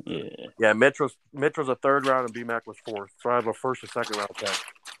 Yeah. Yeah, Mitch was a 3rd round and BMAC was 4th. So I have a 1st and 2nd round pick.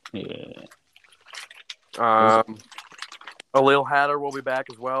 Yeah. Alil Hatter will be back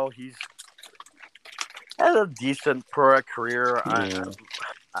as well. He's had a decent pro career. Yeah.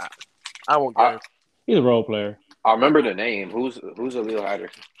 I won't get it. He's a role player. I remember the name. Who's Alil Hatter?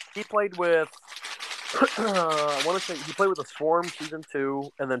 He played with I want to say he played with the Swarm season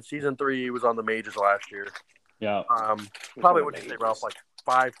 2, and then season 3 he was on the Mages last year. Yeah. Probably what you say, Ralph, like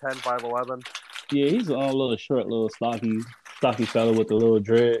 5'10", 5'11". Yeah, he's a little short, little stocky fella with the little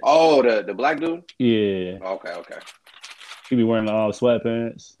dread. Oh, the black dude? Yeah. Okay. He be wearing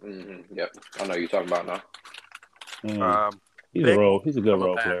sweatpants. Mm-hmm. Yep. I know you're talking about now. He's a good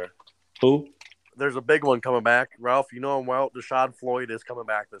role player. Who? There's a big one coming back. Ralph, you know him well. Deshaun Floyd is coming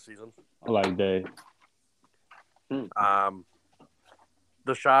back this season. I like Dave.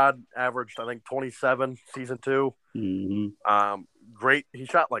 Deshaun averaged, I think, 27 season 2. Mm-hmm. Great. He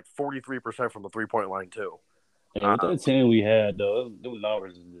shot like 43% from the 3-point line too. Yeah, with that team we had though, those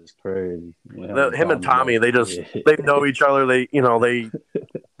numbers is just crazy. Him and Tommy, they know each other. They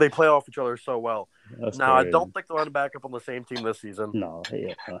play off each other so well. That's now crazy. I don't think they'll end back up on the same team this season. No,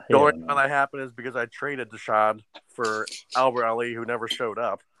 the only reason that happened is because I traded Deshaun for Albert Ali, who never showed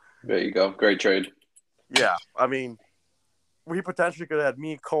up. There you go. Great trade. Yeah, I mean, we potentially could have had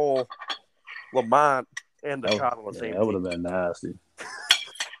me, Cole, Lamont, and Deshaun on the same team. That would have been nasty.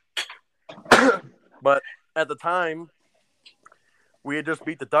 But at the time, we had just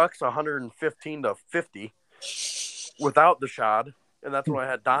beat the Ducks 115-50 without Deshaun, and that's when I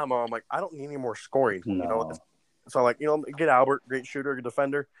had Damo. I'm like, I don't need any more scoring. No. You know? So like, get Albert, great shooter, good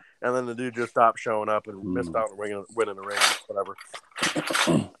defender, and then the dude just stopped showing up and missed out on winning the ring, whatever.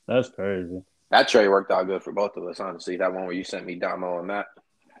 That's crazy. That trade worked out good for both of us, honestly. That one where you sent me Damo and Matt.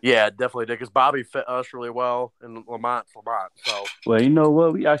 Yeah, it definitely did, because Bobby fit us really well, and Lamont's Lamont. So, well, you know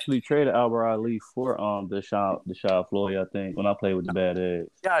what? We actually traded Albert Ali for Deshaun Floyd, I think, when I played with the Bad Eggs.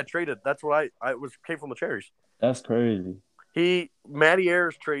 Yeah, I traded. That's what I came from the Cherries. That's crazy. Matty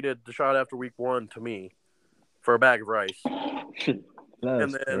Ayers traded Deshaun after week 1 to me for a bag of rice. And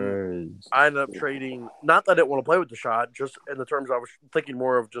then crazy. I ended up trading. Not that I didn't want to play with Deshaun, just in the terms I was thinking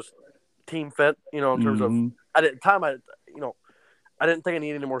more of just team fit. In terms of I didn't think I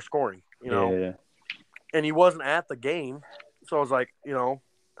needed any more scoring. Yeah. And he wasn't at the game, so I was like,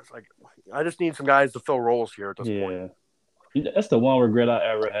 I just need some guys to fill roles here at this point. That's the one regret I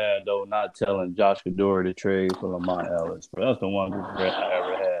ever had, though, not telling Josh Kadori to trade for Lamont Ellis. But that's the one regret I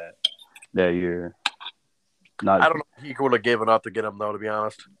ever had that year. I don't know if he would have given up to get him, though, to be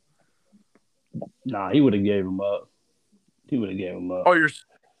honest. Nah, he would have gave him up. Oh, you're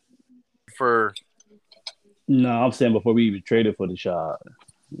for... No, I'm saying before we even traded for the shot.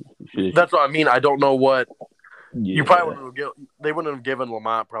 That's what I mean. I don't know what... Yeah. You probably they wouldn't have given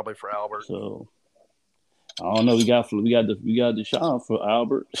Lamont probably for Albert. So... I don't know. We got Deshaun for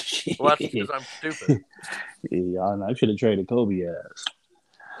Albert. Well, that's because I'm stupid. I should have traded Kobe ass.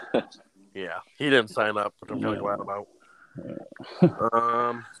 Yeah, he didn't sign up, which I'm kind of glad about. Yeah.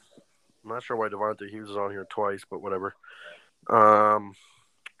 I'm not sure why Devontae Hughes is on here twice, but whatever.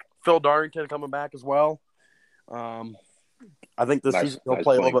 Phil Darrington coming back as well. I think this season he'll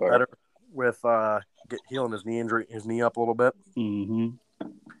play a little bit better with healing his knee up a little bit. Mm-hmm.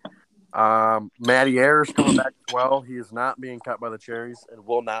 Matty Ayers coming back as well. He is not being cut by the Cherries and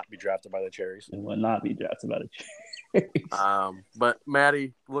will not be drafted by the Cherries. But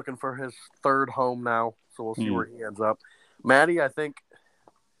Matty looking for his 3rd home now, so we'll see where he ends up. Matty, I think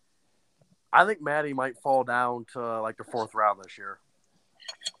Matty might fall down to like the 4th round this year.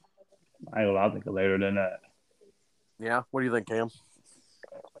 I think later than that. Yeah, what do you think, Cam?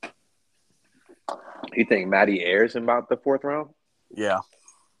 You think Matty Ayers in about the 4th round? Yeah.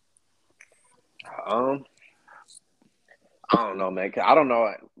 I don't know, man. 'Cause I don't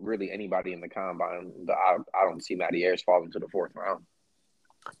know really anybody in the combine. But I don't see Matty Ayers falling to the fourth round.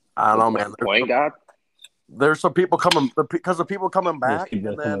 I don't know, man. Point guard. There's some people coming because of people coming Just back, keep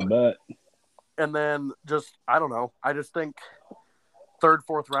and that coming back. just I don't know. I just think third,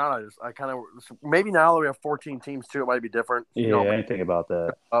 fourth round. I kind of maybe now that we have 14 teams too, it might be different. Yeah, I didn't think about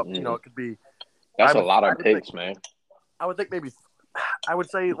that. It could be. That's a lot of picks, man. I would think maybe. I would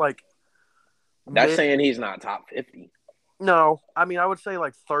say like. That's saying he's not top 50. No, I mean I would say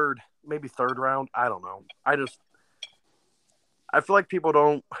like maybe third round. I don't know. I feel like people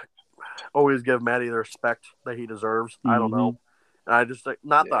don't always give Matty the respect that he deserves. I don't know. And I just think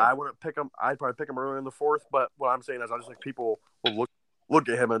not that I wouldn't pick him. I'd probably pick him earlier in the fourth. But what I'm saying is I just think people will look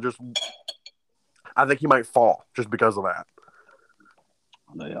at him and just. I think he might fall just because of that.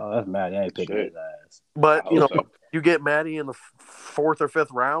 No, that's Matty. I ain't picking his ass. But you get Matty in the fourth or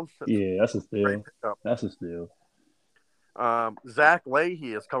fifth round. Yeah, that's a steal. That's a steal. Zach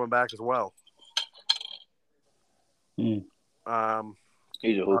Leahy is coming back as well. He's a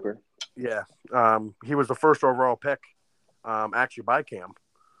hooper. Yeah. He was the first overall pick, actually by Cam.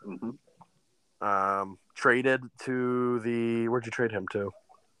 Mm-hmm. Traded to where'd you trade him to?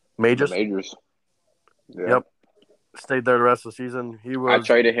 Majors. Yeah. Yep. Stayed there the rest of the season. I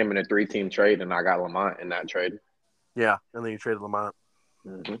traded him in a 3-team trade, and I got Lamont in that trade. Yeah, and then you traded Lamont.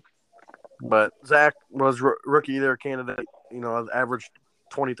 Mm-hmm. But Zach was rookie of their candidate. Averaged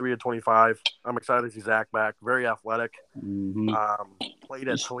 23 to 25. I'm excited to see Zach back. Very athletic. Mm-hmm. Played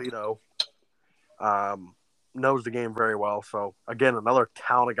at Toledo. Knows the game very well. So again, another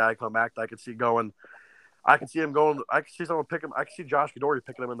talented guy come back that I could see going. I could see him going. I could see someone pick him. I could see Josh Gadori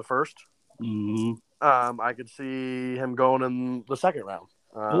picking him in the first. Mm-hmm. I could see him going in the second round.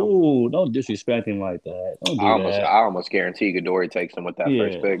 Don't disrespect him like that. Don't do that. I almost guarantee Gadori takes him with that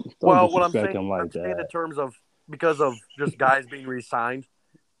first pick. What I'm saying, in terms of because of just guys being re-signed,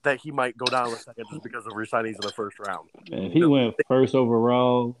 that he might go down in the second just because of re-signings in the first round. And if he went first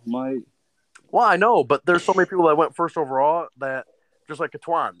overall, Mike. Well, I know, but there's so many people that went first overall that just like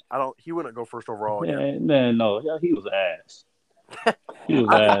Katwan, he wouldn't go first overall again. No, he was ass. He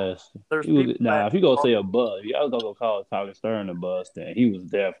was ass. If you go say a bust, I was gonna call Tyler Stern a bust, then he was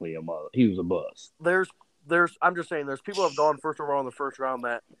definitely he was a bust. I'm just saying, there's people who have gone first overall in the first round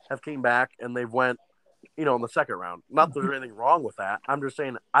that have came back and they've went, in the second round. Not that there's anything wrong with that. I'm just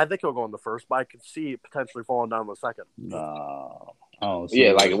saying I think he'll go in the first, but I could see it potentially falling down in the second. No, I don't see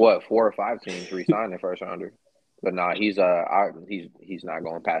it. Like what 4 or 5 teams re-signed the first rounder, but he's not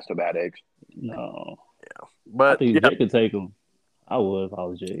going past the bad eggs. No, yeah, but I think Jake could take him. I would if I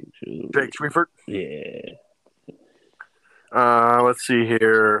was Jake. Jake Schwiefert? Yeah. Let's see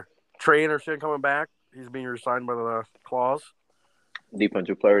here. Trey Anderson coming back. He's being re-signed by the Claws.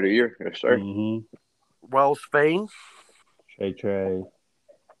 Defensive Player of the Year. Yes, sir. Mm-hmm. Wells Fain. Trey.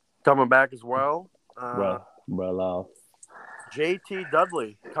 Coming back as well. Bro. JT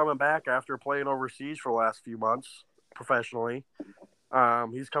Dudley coming back after playing overseas for the last few months professionally.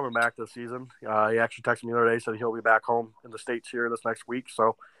 He's coming back this season. He actually texted me the other day, said he'll be back home in the States here this next week.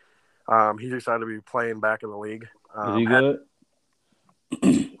 So he's excited to be playing back in the league. Is he good?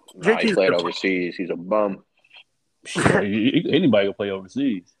 He played overseas. He's a bum. Anybody can play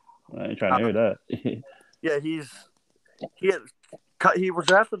overseas. I ain't trying to hear that. Yeah, he was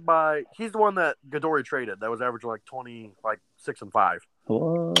drafted by. He's the one that Gadori traded. That was averaging like 6 and 5.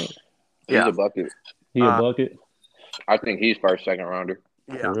 What? He's a bucket. He a bucket. I think he's first, second rounder.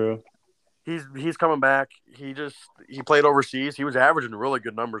 Yeah. For real? He's coming back. He played overseas. He was averaging really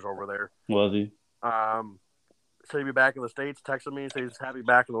good numbers over there. Was he? So he'll be back in the States. Texted me, said he's happy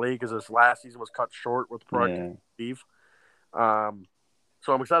back in the league because his last season was cut short with product Steve.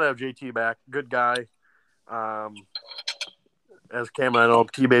 So I'm excited to have JT back. Good guy. As Cam and I know,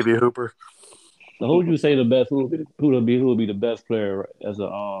 T Baby Hooper. So who would you say the best? Who would be the best player as a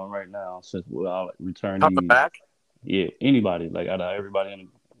right now since returning? Coming back? Yeah, anybody out of everybody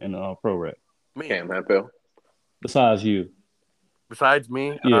in pro rec. Me. Cam Hemphill. Besides you. Besides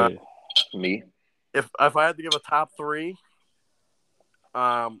me. Yeah. Me. If I had to give a top 3,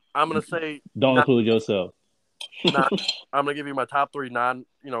 I'm gonna say don't include yourself. I'm gonna give you my top 3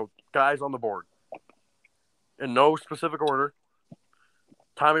 guys on the board in no specific order.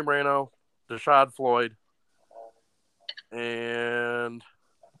 Tommy Moreno, Rashad Floyd, and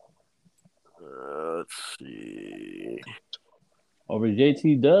let's see. Over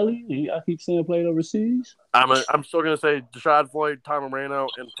JT Dudley, I keep saying played overseas. I'm still gonna say Rashad Floyd, Tommy Moreno,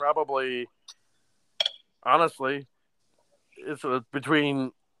 and probably, honestly, it's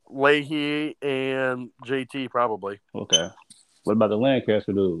between Leahy and JT probably. Okay. What about the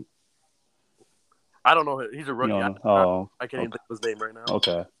Lancaster dude? I don't know. He's a rookie. I can't even think of his name right now.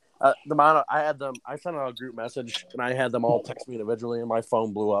 Okay. I sent out a group message, and I had them all text me individually, and my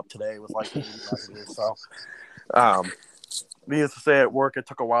phone blew up today with like 80 messages. So, needless to say, at work, it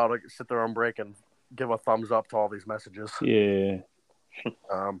took a while to sit there on break and give a thumbs up to all these messages. Yeah.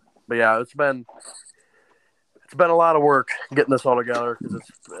 But yeah, it's been a lot of work getting this all together because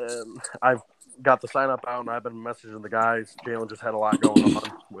I've got the sign up out and I've been messaging the guys. Jalen just had a lot going on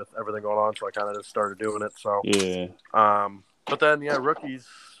with everything going on, so I kind of just started doing it. So Yeah. But then rookies.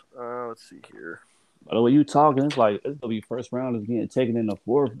 Let's see here. By the way you talking, it's like it's gonna be first round is getting taken in the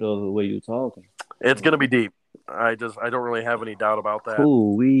fourth though. The way you talking, it's gonna be deep. I don't really have any doubt about that.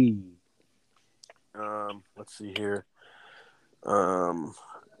 Ooh-wee. Let's see here. I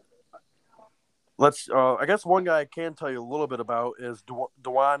guess one guy I can tell you a little bit about is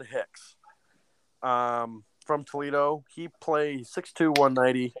Dewan Hicks. From Toledo. He plays 6'2",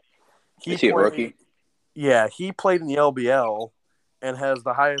 190. Is he a rookie? Yeah, he played in the LBL and has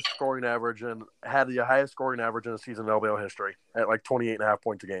the highest scoring average and had the highest scoring average in a season in LBL history at like 28.5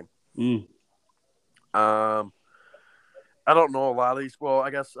 points a game. I don't know a lot of these. Well,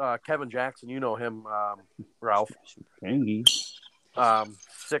 I guess Kevin Jackson, you know him, Ralph.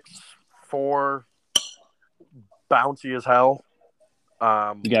 6'4", bouncy as hell.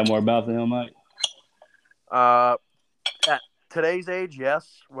 You got more bounce than him, Mike? At today's age,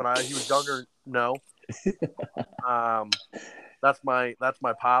 yes. When he was younger, no. That's my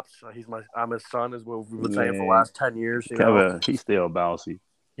pops. I'm his son, as we've been saying for the last 10 years. Kevin, he's still bouncy.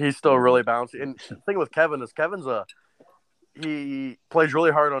 He's still really bouncy. And the thing with Kevin is he plays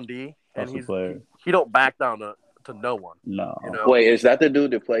really hard on D, and he don't back down to no one. No. Wait, is that the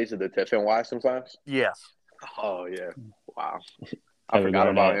dude that plays at the Tiffin Y sometimes? Yes. Oh yeah. Wow. I forgot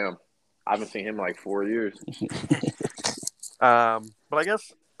about him. I haven't seen him in like 4 years. But I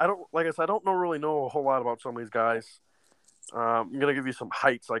guess I don't really know a whole lot about some of these guys. I'm gonna give you some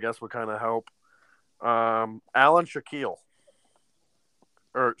heights. I guess would kind of help. Shaquille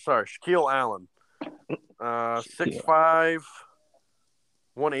Allen, 6'5",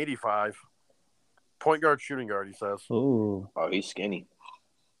 185, point guard, shooting guard. He says. Ooh. Oh, he's skinny.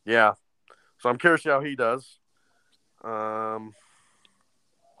 Yeah. So I'm curious how he does.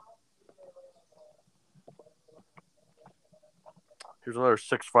 Here's another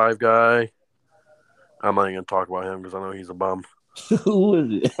 6'5" guy. I'm not even going to talk about him because I know he's a bum. Who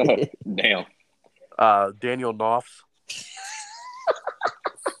is it? Damn. Daniel Knopfs.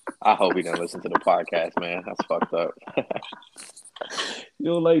 I hope he doesn't listen to the podcast, man. That's fucked up. You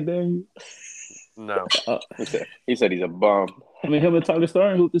don't like Daniel? No. He said he's a bum. I mean, him and Tyler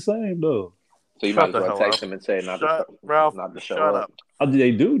Stern hoop the same, though. So you might as well text him and say not to show up. Oh,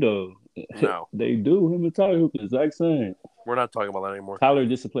 they do, though. No. They do. Him and Tyler hoop the exact same. We're not talking about that anymore. Tyler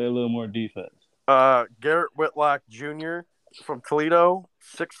just to play a little more defense. Garrett Whitlock Jr. from Toledo,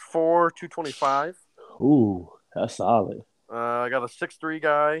 6'4", 225. Ooh, that's solid. I got a 6'3"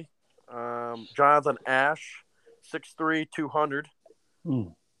 guy, Jonathan Ash, 6'3", 200.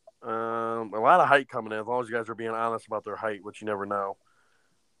 A lot of height coming in, as long as you guys are being honest about their height, which you never know.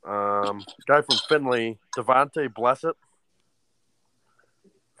 Guy from Findlay, Devontae Blessett.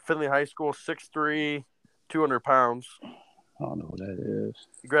 Findlay High School, 6'3", 200 pounds. I don't know who that is.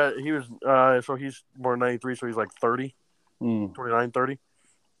 He was so he's born 93, so he's like 30, 29, 30.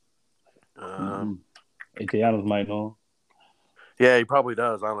 AJ Adams might know. Yeah, he probably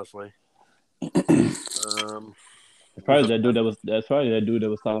does, honestly. That's probably that dude that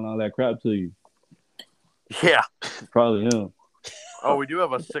was talking all that crap to you. Yeah. Probably him. Oh, we do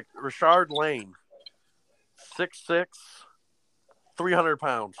have Rashard Lane. 6'6", 300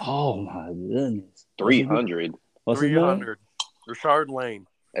 pounds. Oh my goodness. 300. What's 300. Rashard Lane.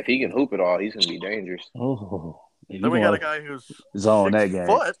 If he can hoop it all, he's gonna be dangerous. Oh. Then we got a guy who's zone 6 that game.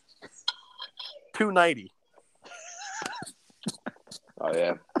 foot, 290. Oh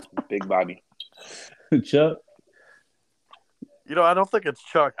yeah, big Bobby. Chuck. I don't think it's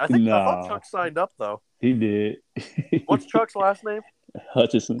Chuck. I thought Chuck signed up though. He did. What's Chuck's last name?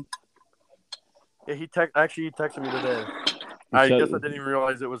 Hutchison. Yeah, he texted me today. I guess I didn't even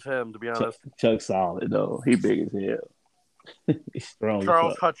realize it was him, to be honest. Chuck's solid though. He big as hell. He's strong.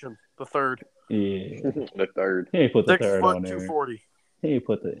 Charles Hutchins, the third. Yeah. The third. He ain't put the third on there. 6'2", 240. He ain't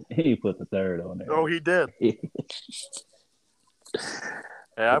put the third on there. Oh, he did. Hey,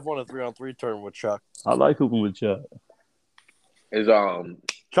 I've won a 3-on-3 tournament with Chuck. I like hooping with Chuck.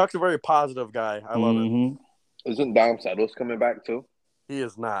 Chuck's a very positive guy. I love it. Isn't Dom Settles coming back too? He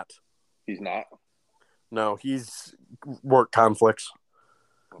is not. He's not? No, he's work conflicts.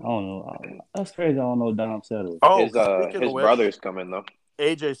 I don't know. That's crazy. I don't know Dom Settles. Oh, his brother's coming though.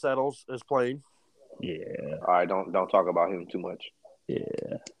 AJ Settles is playing. Yeah, All right, don't talk about him too much.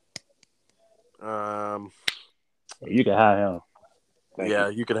 yeah. Um, You can have him. Thank you. yeah,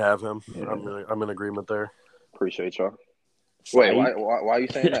 you could have him. Yeah. I'm in agreement there. Appreciate y'all. Wait, Psych. why are you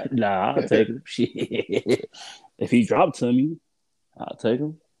saying that? Nah, I'll take him. Shit. If he dropped to me, I'll take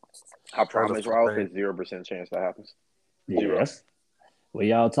him. I Trying to promise, Ralph, find. it's 0% chance that happens. Zero. Yes. Well,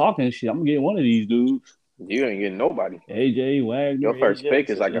 y'all talking shit. I'm gonna get one of these dudes. You ain't getting nobody. AJ Wagner, Your Eddie first pick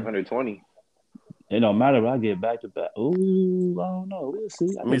is like Jackson. 120. It don't matter if I get back to back. Ooh, I don't know. We'll see.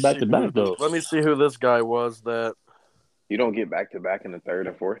 I Let me get back see to who. back though. Let me see who this guy was. That You don't get back to back in the third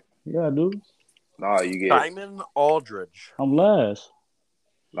and fourth. Yeah, I do. Nah, you get. Diamond Aldridge. I'm last.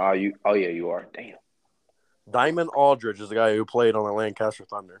 Nah, you. Oh yeah, you are. Damn. Diamond Aldridge is the guy who played on the Lancaster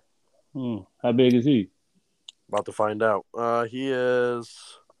Thunder. How big is he? About to find out. He is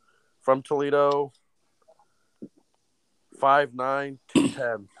from Toledo. 5'9",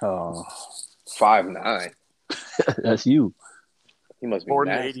 210. Oh, 5'9". that's you. He must be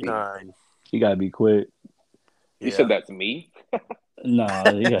 40, nasty. 89. You gotta be quick. You Yeah. said that's me. Nah,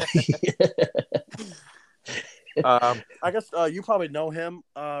 you got. I guess you probably know him,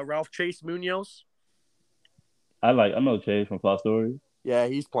 Ralph Chase Munoz. I know Chase from Floss Story. Yeah,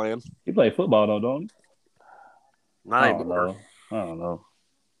 he's playing. He played football though, don't he? Not I don't anymore. know. I don't know.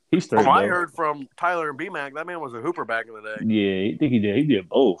 He's From straight what I though. heard from Tyler and BMAC, that man was a hooper back in the day. Yeah, I think he did. He did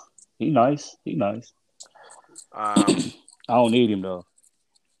both. He nice. He nice. I don't need him though.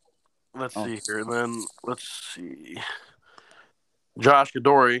 Let's see here. Then let's see. Josh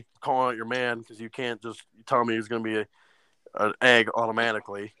Gadori, calling out your man because you can't just tell me he's going to be an egg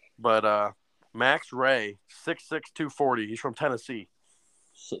automatically. But Max Ray, 6'6", 240. He's from Tennessee.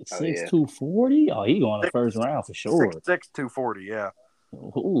 6'2", 240? Oh, he going to first round for sure. 6'6", 240, yeah.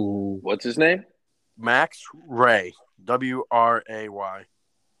 Ooh. What's his name? Max Ray, W-R-A-Y.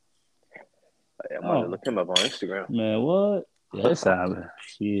 I'm about to look him up on Instagram. Man, what? Yeah, that's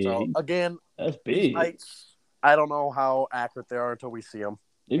shit. So, again, that's these big. heights, I don't know how accurate they are until we see them.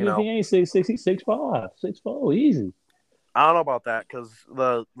 Even if he ain't 6'6", he's 6'5", 6'4", easy. I don't know about that because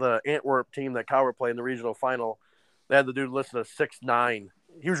the Antwerp team that Cowher played in the regional final, they had the dude listed as 6'9".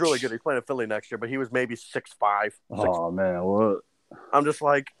 He was really good. He's playing at Philly next year, but he was maybe 6'5". Oh, man, what? I'm just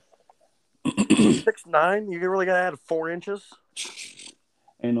like, 6'9"? You really got to add 4 inches?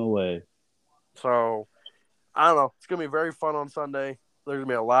 Ain't no way. So, I don't know. It's going to be very fun on Sunday. There's going to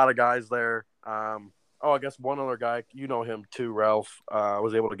be a lot of guys there. I guess one other guy, you know him too, Ralph. I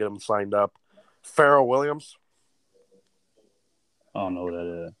was able to get him signed up. Pharrell Williams. I don't know what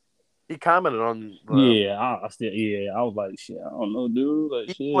that is. He commented on I was like, shit, I don't know, dude.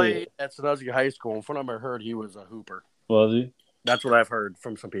 Like, he played at Sandusky High School, and from what I heard, he was a hooper. Was he? That's what I've heard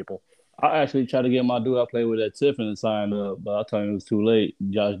from some people. I actually tried to get my dude I played with at Tiffin signed up, but I told him it was too late.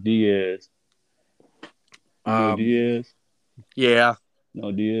 Josh Diaz. You know Diaz? Yeah.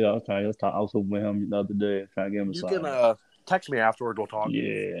 No, Diaz. I was with him the other day, trying to get him You signed. can text me afterward. We'll talk.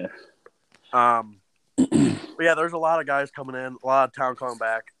 Yeah. But yeah, there's a lot of guys coming in, a lot of town coming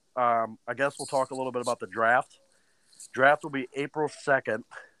back. I guess we'll talk a little bit about the draft. Draft will be April 2nd,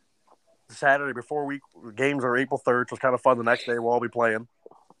 Saturday before games are April 3rd, so it's kind of fun. The next day we'll all be playing.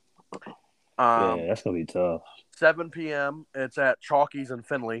 Yeah, that's gonna be tough. 7 p.m. It's at Chalkies in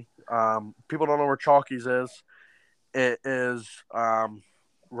Findlay. People don't know where Chalkies is. It is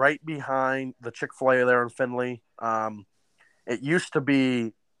right behind the Chick-fil-A there in Findlay. It used to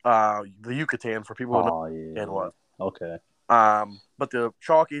be the Yucatan for people who know and what. Okay. But the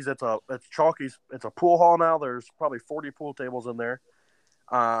Chalkies, it's Chalkies. It's a pool hall now. There's probably 40 pool tables in there.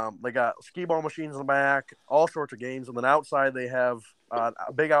 They got skee ball machines in the back, all sorts of games, and then outside they have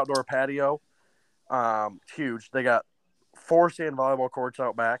a big outdoor patio. It's huge. They got 4 sand volleyball courts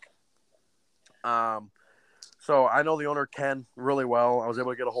out back. So I know the owner Ken really well. I was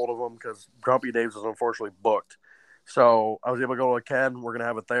able to get a hold of him because Grumpy Dave's was unfortunately booked. So I was able to go to Ken. We're gonna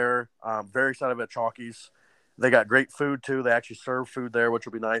have it there. Very excited about Chalkies. They got great food too. They actually serve food there, which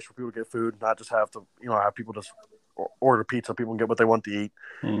will be nice for people to get food, not just have to have people just order pizza. People can get what they want to eat.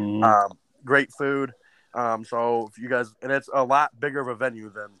 Mm-hmm. Great food. So if you guys, and it's a lot bigger of a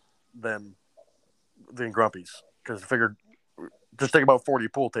venue than Grumpy's, because I figured just think about 40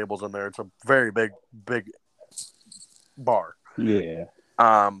 pool tables in there. It's a very big bar. Yeah.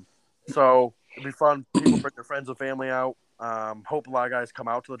 So it'd be fun. People bring their friends and family out. Hope a lot of guys come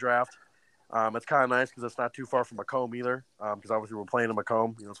out to the draft. It's kind of nice because it's not too far from Macomb either. Because obviously we're playing in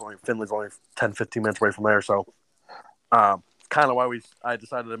Macomb. Findlay's only 10, 15 minutes away from there. So kind of why I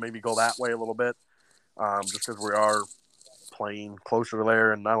decided to maybe go that way a little bit. Just because we are playing closer to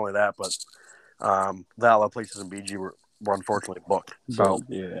there, and not only that, but the other places in BG were unfortunately booked. So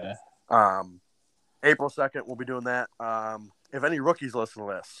yeah. April 2nd, we'll be doing that. If any rookies listen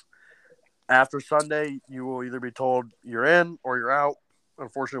to this, after Sunday, you will either be told you're in or you're out.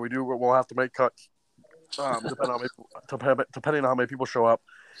 Unfortunately, we'll have to make cuts depending on how many people show up.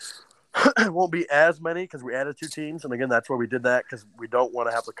 It won't be as many because we added 2 teams, and again, that's why we did that because we don't want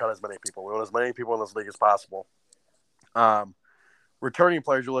to have to cut as many people. We want as many people in this league as possible. Returning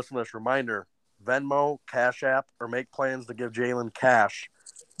players, you listen to this reminder: Venmo, Cash App, or make plans to give Jalen cash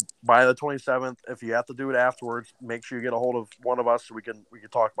by the 27th. If you have to do it afterwards, make sure you get a hold of one of us so we can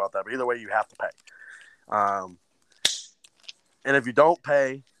talk about that. But either way, you have to pay. And if you don't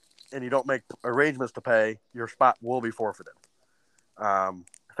pay and you don't make arrangements to pay, your spot will be forfeited. I've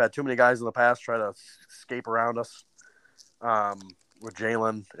had too many guys in the past try to escape around us with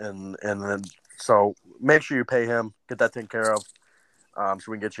Jalen, and then so make sure you pay him, get that taken care of,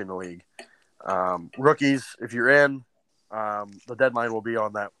 so we can get you in the league. Rookies, if you're in, the deadline will be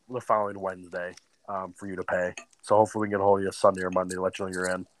on the following Wednesday for you to pay. So hopefully we can get a hold of you Sunday or Monday to let you know you're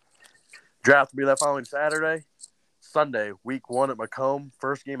in. Draft will be that following Saturday. Sunday, week 1 at Macomb.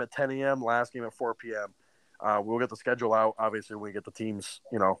 First game at 10 a.m., last game at 4 p.m. We'll get the schedule out, obviously, when we get the teams,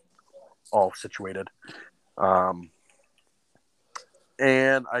 all situated. And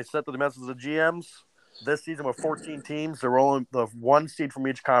I sent the message to the GMs. This season with 14 teams, they're only the 1 seed from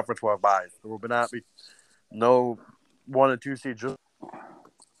each conference will have buys. There will not be no 1 and 2 seeds just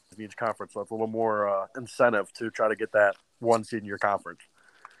in each conference. So it's a little more incentive to try to get that 1 seed in your conference.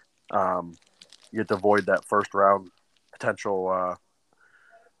 You get to avoid that first round potential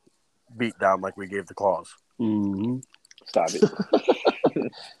beat down like we gave the Claws. Mm-hmm. Stop it.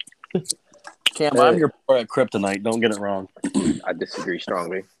 Cam, I'm your boy at Kryptonite. Don't get it wrong. I disagree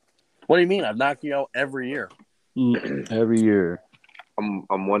strongly. What do you mean? I've knocked you out every year. Every year. I'm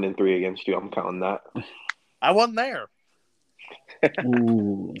 1-3 against you. I'm counting that. I wasn't there.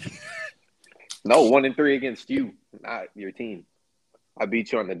 Ooh. No, 1-3 against you, not your team. I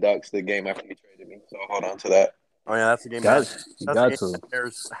beat you on the Ducks the game after you traded me, so hold on to that. Oh yeah, that's the game. That's the game that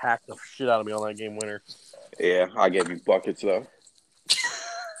Bears hacked the shit out of me on that game winner. Yeah, I gave you buckets though.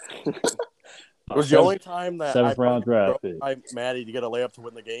 It was the only time that 7th round draft pick. Maddie to get a layup to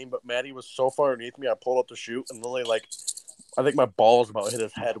win the game, but Maddie was so far underneath me, I pulled up to shoot, and literally, I think my balls about hit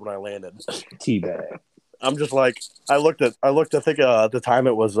his head when I landed. Teabag. I'm just like, I looked. I think at the time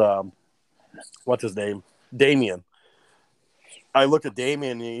it was what's his name, Damien. I looked at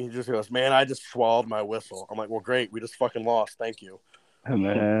Damien, and he just goes, "Man, I just swallowed my whistle." I'm like, "Well, great, we just fucking lost. Thank you."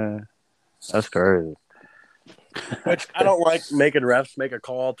 Man, that's crazy. Which I don't like making refs make a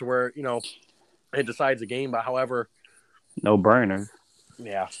call to where it decides a game, but however, no brainer.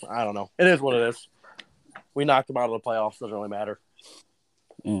 Yeah, I don't know. It is what it is. We knocked them out of the playoffs. Doesn't really matter.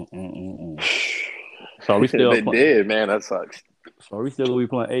 So we still they did, man. That sucks. So are we still gonna be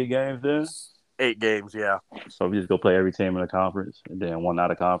playing 8 games then? 8 games, yeah. So we just go play every team in the conference and then 1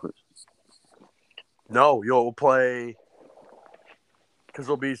 out of conference. No, you'll play because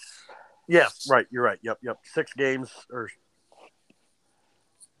there'll be. Yes, right. You're right. Yep. 6 games or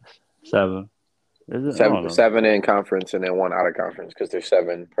 7. Is it? 7 in conference and then 1 out of conference because there's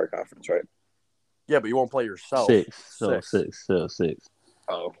 7 per conference, right? Yeah, but you won't play yourself. 6. So 6. Still 6.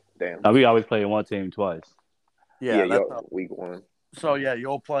 Oh, damn. Now, we always play one team twice. Yeah, that's week 1. So yeah,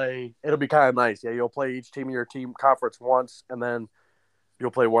 you'll play. It'll be kind of nice. Yeah, you'll play each team in your team conference once, and then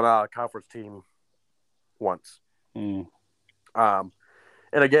you'll play 1 out of conference team once. Mm.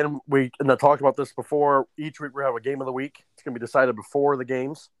 And again, we talked about this before. Each week we have a game of the week. It's going to be decided before the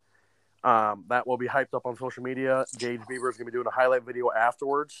games. That will be hyped up on social media. Gage Beaver is going to be doing a highlight video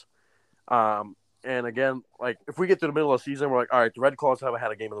afterwards. And again, if we get to the middle of the season, we're like, all right, the Red Claws haven't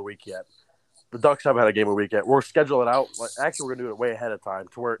had a game of the week yet. The Ducks haven't had a game of the week yet. We're scheduling it out. Actually, we're going to do it way ahead of time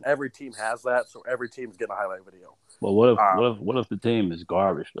to where every team has that, so every team's getting a highlight video. Well, what if the team is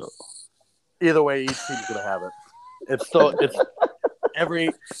garbage though? Either way, each team's going to have it.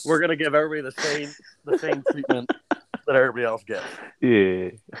 We're going to give everybody the same treatment that everybody else gets.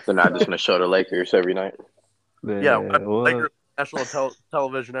 Yeah. They're not just going to show the Lakers every night. Yeah, Lakers national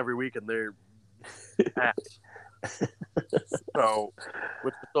television every week, and they're ass. So,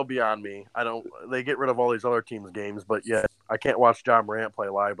 which is still beyond me. They get rid of all these other teams' games, but yeah, I can't watch John Morant play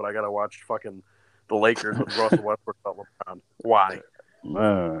live, but I got to watch fucking the Lakers with Russell Westbrook and LeBron. Why?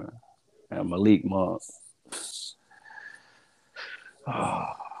 Man. And Malik Monk.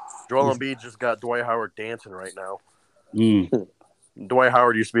 Joel Embiid just got Dwight Howard dancing right now. Mm. Dwight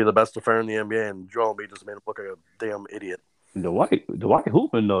Howard used to be the best defender in the NBA, and Joel Embiid just made him look like a damn idiot. Dwight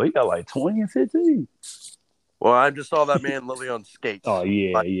hooping though, he got 20 and 15. Well, I just saw that man literally on skates. Oh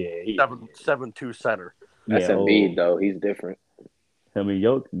yeah. 7'2" center. That's Embiid though. He's different. I mean,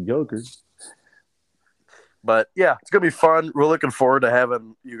 Joker. But yeah, it's gonna be fun. We're looking forward to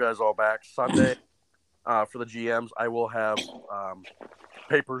having you guys all back Sunday. For the GMs, I will have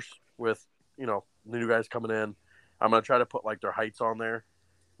papers with the new guys coming in. I'm gonna try to put like their heights on there.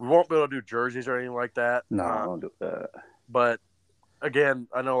 We won't be able to do jerseys or anything like that. No, don't do that. But again,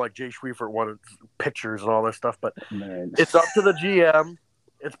 I know like Jay Schweifert wanted pictures and all this stuff, but Man. it's up to the GM.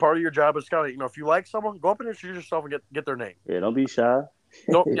 It's part of your job as scouting. If you like someone, go up and introduce yourself and get their name. Yeah, don't be shy.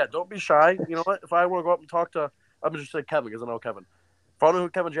 Don't be shy. You know what? If I want to go up and talk to, I'm just say Kevin because I know Kevin. If I don't know who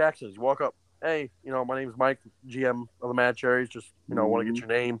Kevin Jackson is, you walk up. Hey, my name's Mike, GM of the Mad Cherries. Just want to get your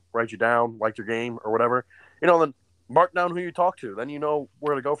name, write you down, like your game or whatever. Then mark down who you talk to. Then you know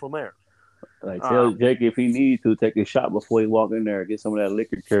where to go from there. Like tell Jake if he needs to take a shot before he walk in there, get some of that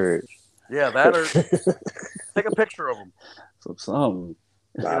liquor courage. Yeah, that or take a picture of him. Something.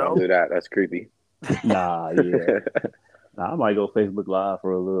 Nah, don't do that. That's creepy. Nah, yeah. I might go Facebook Live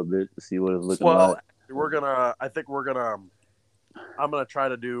for a little bit to see what it's looking like. I'm gonna try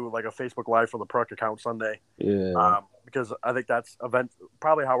to do like a Facebook Live for the Pruck account Sunday. Yeah. Because I think that's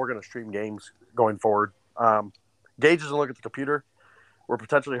probably how we're gonna stream games going forward. Gage doesn't look at the computer. We're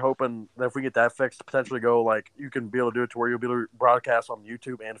potentially hoping that if we get that fixed, potentially go like you can be able to do it to where you'll be able to broadcast on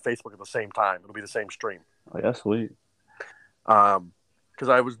YouTube and Facebook at the same time. It'll be the same stream. Oh, that's sweet. Because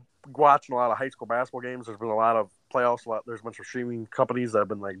I was watching a lot of high school basketball games. There's been a lot of playoffs. There's a bunch of streaming companies that have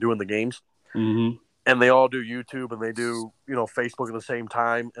been like doing the games, mm-hmm. and they all do YouTube and they do Facebook at the same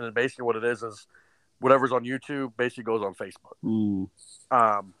time. And then basically what it is whatever's on YouTube basically goes on Facebook.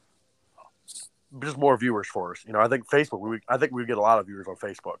 Just more viewers for us. I think Facebook. I think we get a lot of viewers on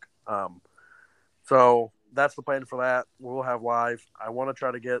Facebook. So that's the plan for that. We'll have live. I want to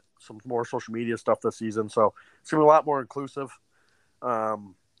try to get some more social media stuff this season. So it's gonna be a lot more inclusive.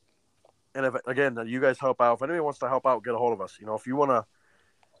 And if you guys help out, if anybody wants to help out, get a hold of us.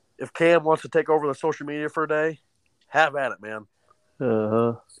 If Cam wants to take over the social media for a day, have at it, man.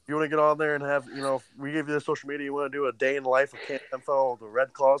 Uh-huh. If you want to get on there and have, if we give you the social media, you want to do a day in the life of Cam Info, the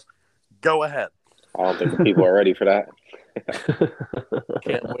Red Claws, go ahead. I don't think the people are ready for that.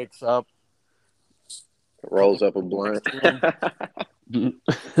 Cam wakes up, rolls up a blunt,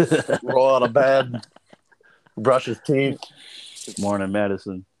 roll out of bed, brush his teeth. Morning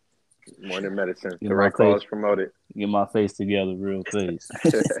medicine. Morning medicine. The Red Claws promoted. Get my face together real fast.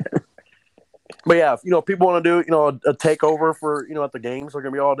 But yeah, if people want to do, a takeover for, at the games, they're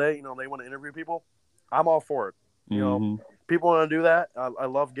going to be all day, they want to interview people. I'm all for it. People want to do that. I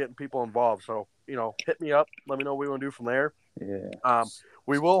love getting people involved. So, hit me up. Let me know what we want to do from there. Yeah.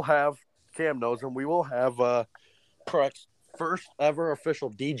 We will have, Cam knows him, we will have Pruck's first ever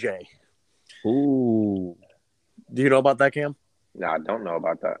official DJ. Ooh. Do you know about that, Cam? No, I don't know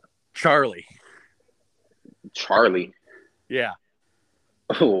about that. Charlie. Yeah.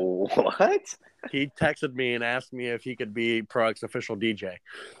 What? He texted me and asked me if he could be Pruck's official DJ.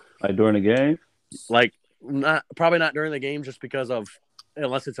 Like during the game? Like, probably not during the game, just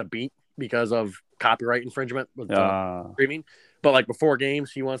unless it's a beat, because of copyright infringement with streaming. But like before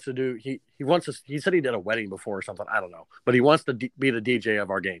games, he wants to do. He said he did a wedding before or something. I don't know, but he wants to be the DJ of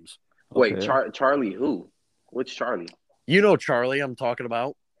our games. Wait, Charlie who? Which Charlie? You know Charlie I'm talking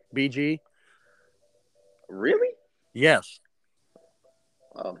about. BG. Really? Yes.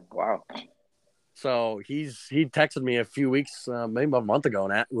 Oh, wow. So he texted me a few weeks, maybe a month ago,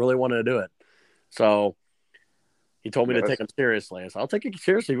 and really wanted to do it. So he told me to take him seriously. So I'll take it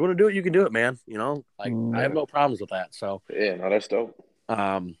seriously. If you want to do it, you can do it, man. I have no problems with that. So yeah, no, that's dope.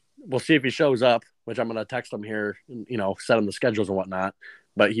 We'll see if he shows up, which I'm going to text him here, and, set him the schedules and whatnot.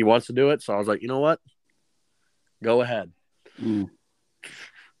 But he wants to do it. So I was like, you know what? Go ahead.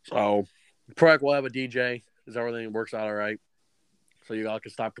 So Pruck will have a DJ as everything works out all right. So you all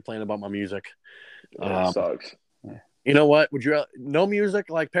can stop complaining about my music. That sucks. You know what? Would you no music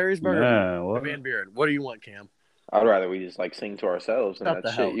like Perrysburg or Van Buren? What do you want, Cam? I'd rather we just sing to ourselves and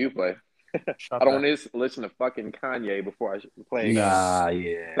that shit you play. I don't want to listen to fucking Kanye before I play. Nah,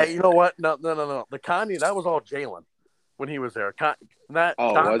 yeah. Hey, you know what? No. The Kanye, that was all Jalen when he was there. Was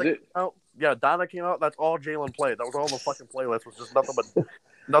it? Yeah, Donna came out. That's all Jalen played. That was all the fucking playlist. Was just nothing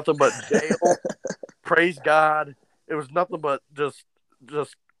but Jalen. Praise God. It was nothing but just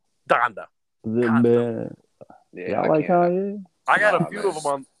Donda. Yeah, I like Kanye. I got a few of them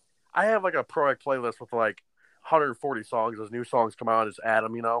on. I have like a Pruck playlist with like 140 songs. As new songs come out, just add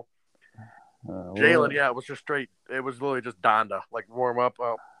them. Jalen, it was just straight. It was literally just Donda. Like warm up,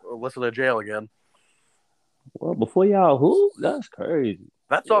 listen to Jail again. Well, before y'all, who? That's crazy.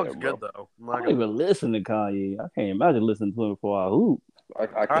 That song's good though. I don't even listen to Kanye. I can't imagine listening to him before I hoop.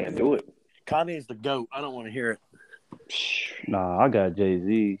 I can't do it. Kanye's the GOAT. I don't want to hear it. Nah, I got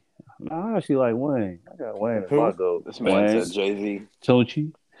Jay-Z. Nah, I actually like Wayne. I got Wayne as my Who? goat. This man Wayne, said Jay-Z.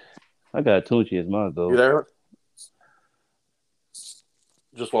 Tunchi. I got Tunchi as my You goat. there?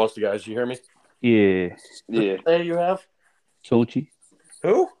 Just lost you guys. You hear me? Yeah, Yeah. Hey, you have Tunchi.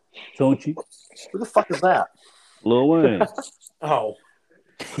 who? Tunchi. Who the fuck is that? Lil Wayne. Oh,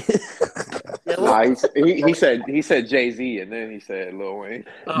 yeah. Nah, he said Jay-Z and then he said Lil Wayne.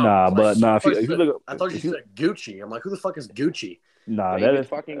 Nah, but nah. If you look I up, thought you if you said Gucci. I'm like, who the fuck is Gucci? nah, that David is.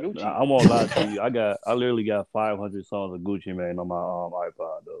 fucking Gucci. I won't lie to you. I literally got 500 songs of Gucci Mane on my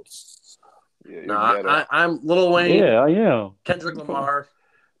iPod though. Yeah, you're No, ghetto. I'm Lil Wayne, Yeah, I am. Kendrick Lamar,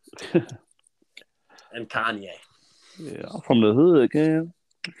 and Kanye. Yeah, I'm from the hood, Cam.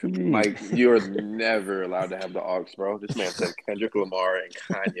 What you mean? Mike, you're never allowed to have the aux, bro. This man said Kendrick Lamar and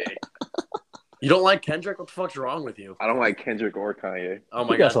Kanye. You don't like Kendrick? What the fuck's wrong with you? I don't like Kendrick or Kanye. Oh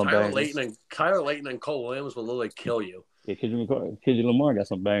my He got god, some Tyler bangers. Layton and Cole Williams will literally kill you. Yeah, Kendrick Lamar got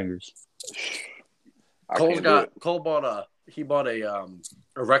some bangers. I can't do it. Cole bought a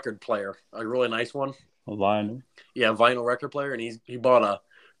record player, a really nice one. A vinyl. Yeah, vinyl record player, and he bought a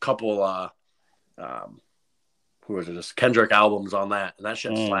couple who was it? Just Kendrick albums on that, and that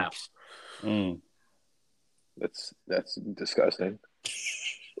shit slaps. That's disgusting.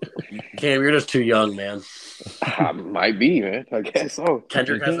 Cam, you're just too young, man. I might be, man. I guess so.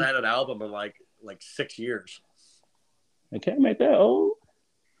 Kendrick hasn't had an album in like 6 years. I can't make that old.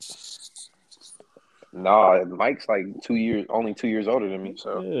 Nah, Mike's like only 2 years older than me.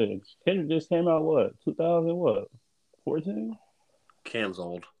 So Yeah, Kendrick just came out what 2000 what 14, Cam's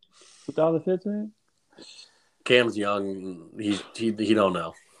old. 2015. Cam's young. He don't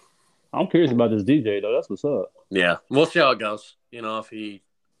know. I'm curious about this DJ though. That's what's up. Yeah, we'll see how it goes. You know, if he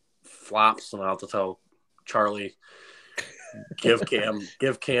flops, then I'll have to tell Charlie, give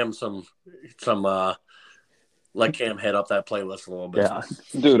Cam some let Cam head up that playlist a little bit. Yeah,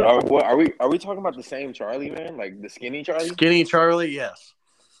 dude, are we talking about the same Charlie, man? Like the skinny Charlie? Skinny Charlie, yes.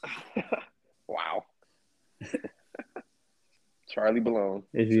 Wow. Charlie Balone.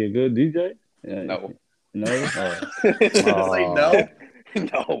 is he a good DJ? Yeah, No. No. Say no.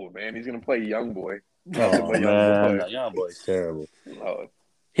 No, man. He's gonna play Young Boy. Oh man, that young boy's terrible. Oh.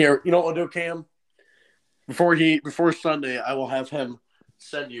 Here, you know what I'll do, Cam? Before Sunday, I will have him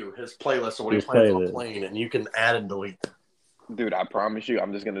send you his playlist of what he plans on playing, and you can add and delete. Dude, I promise you,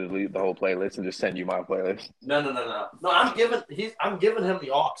 I'm just gonna delete the whole playlist and just send you my playlist. No. I'm giving him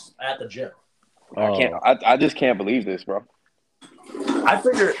the aux at the gym. I just can't believe this, bro. I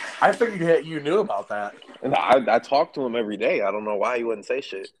figured you knew about that. And I talk to him every day. I don't know why he wouldn't say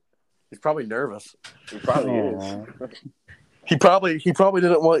shit. He's probably nervous. He probably is. He probably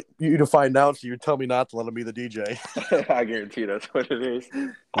didn't want you to find out, so you tell me not to let him be the DJ. I guarantee that's what it is.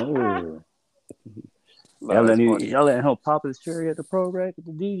 Oh. No, Y'all letting him pop his cherry at the program with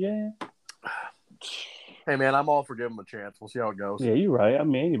the DJ? Hey man, I'm all for giving him a chance. We'll see how it goes. Yeah, you're right. I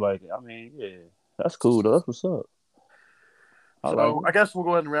mean, anybody. Yeah, that's cool though. That's what's up. I guess we'll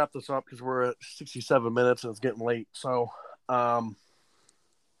go ahead and wrap this up because we're at 67 minutes and it's getting late. So,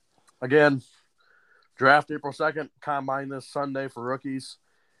 again, draft April 2nd, combine this Sunday for rookies.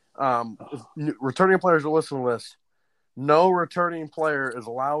 If returning players are listening to this, no returning player is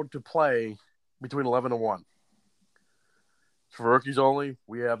allowed to play between 11 and 1. For rookies only,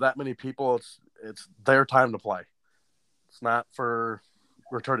 we have that many people. It's their time to play. It's not for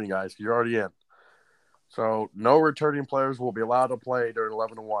returning guys. You're already in. So no returning players will be allowed to play during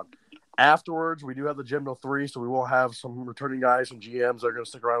 11 and 1. Afterwards, we do have the gym till 3, so we will have some returning guys and GMs that are going to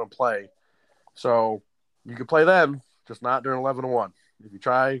stick around and play. So you can play then, just not during 11 and 1. If you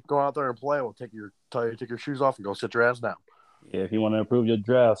try go out there and play, we'll take your shoes off and go sit your ass down. Yeah, if you want to improve your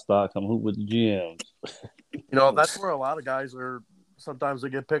draft stock, come hoop with the GMs. You know, that's where a lot of guys are. Sometimes they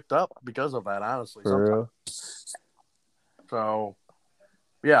get picked up because of that. Honestly, For real. So,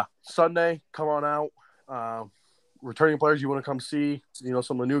 yeah, Sunday, come on out. Returning players you want to come see, you know,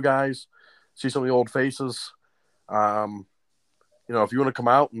 some of the new guys, see some of the old faces. You know, if you want to come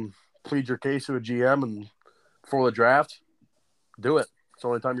out and plead your case to a GM and before the draft, do it. It's the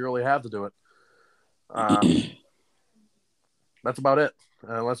only time you really have to do it. That's about it.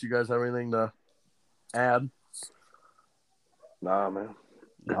 Unless you guys have anything to add. Nah, man.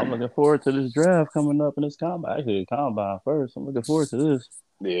 I'm looking forward to this draft coming up in this combine. Actually, the combine first. I'm looking forward to this.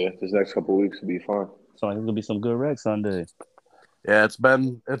 Yeah, this next couple of weeks will be fun. So it's gonna be some good rec Sunday. Yeah, it's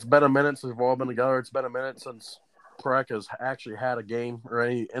been a minute since we've all been together. It's been a minute since Prec has actually had a game or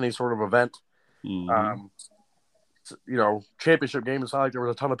any sort of event. Mm-hmm. You know, championship game. It's not like there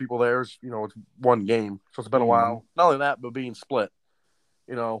was a ton of people there. It's one game, so it's been a while. Not only that, but being split.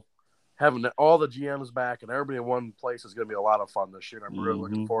 You know, having all the GMs back and everybody in one place is going to be a lot of fun this year. I'm really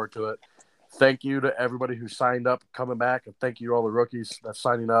looking forward to it. Thank you to everybody who signed up coming back, and thank you to all the rookies that's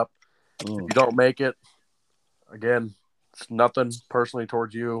signing up. If you don't make it, again, it's nothing personally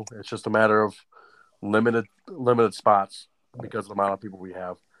towards you. It's just a matter of limited spots because of the amount of people we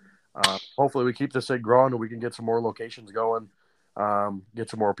have. Hopefully we keep this thing growing and we can get some more locations going, get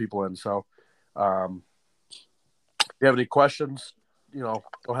some more people in. So if you have any questions, don't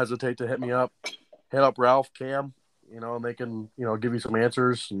hesitate to hit me up. Hit up Ralph, Cam, and they can, give you some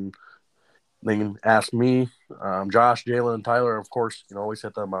answers, and they can ask me, Josh, Jalen, and Tyler. Of course, always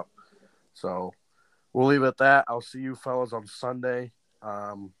hit them up. So we'll leave it at that. I'll see you fellas on Sunday.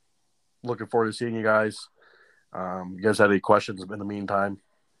 Looking forward to seeing you guys. You guys have any questions in the meantime,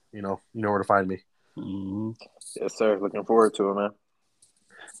 you know where to find me. Mm-hmm. Yes, sir. Looking forward to it, man.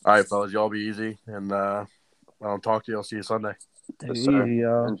 All right, fellas. Y'all be easy. And I'll talk to you. I'll see you Sunday. Take it easy,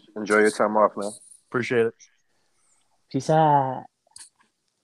 y'all. Enjoy your time off, man. Appreciate it. Peace out.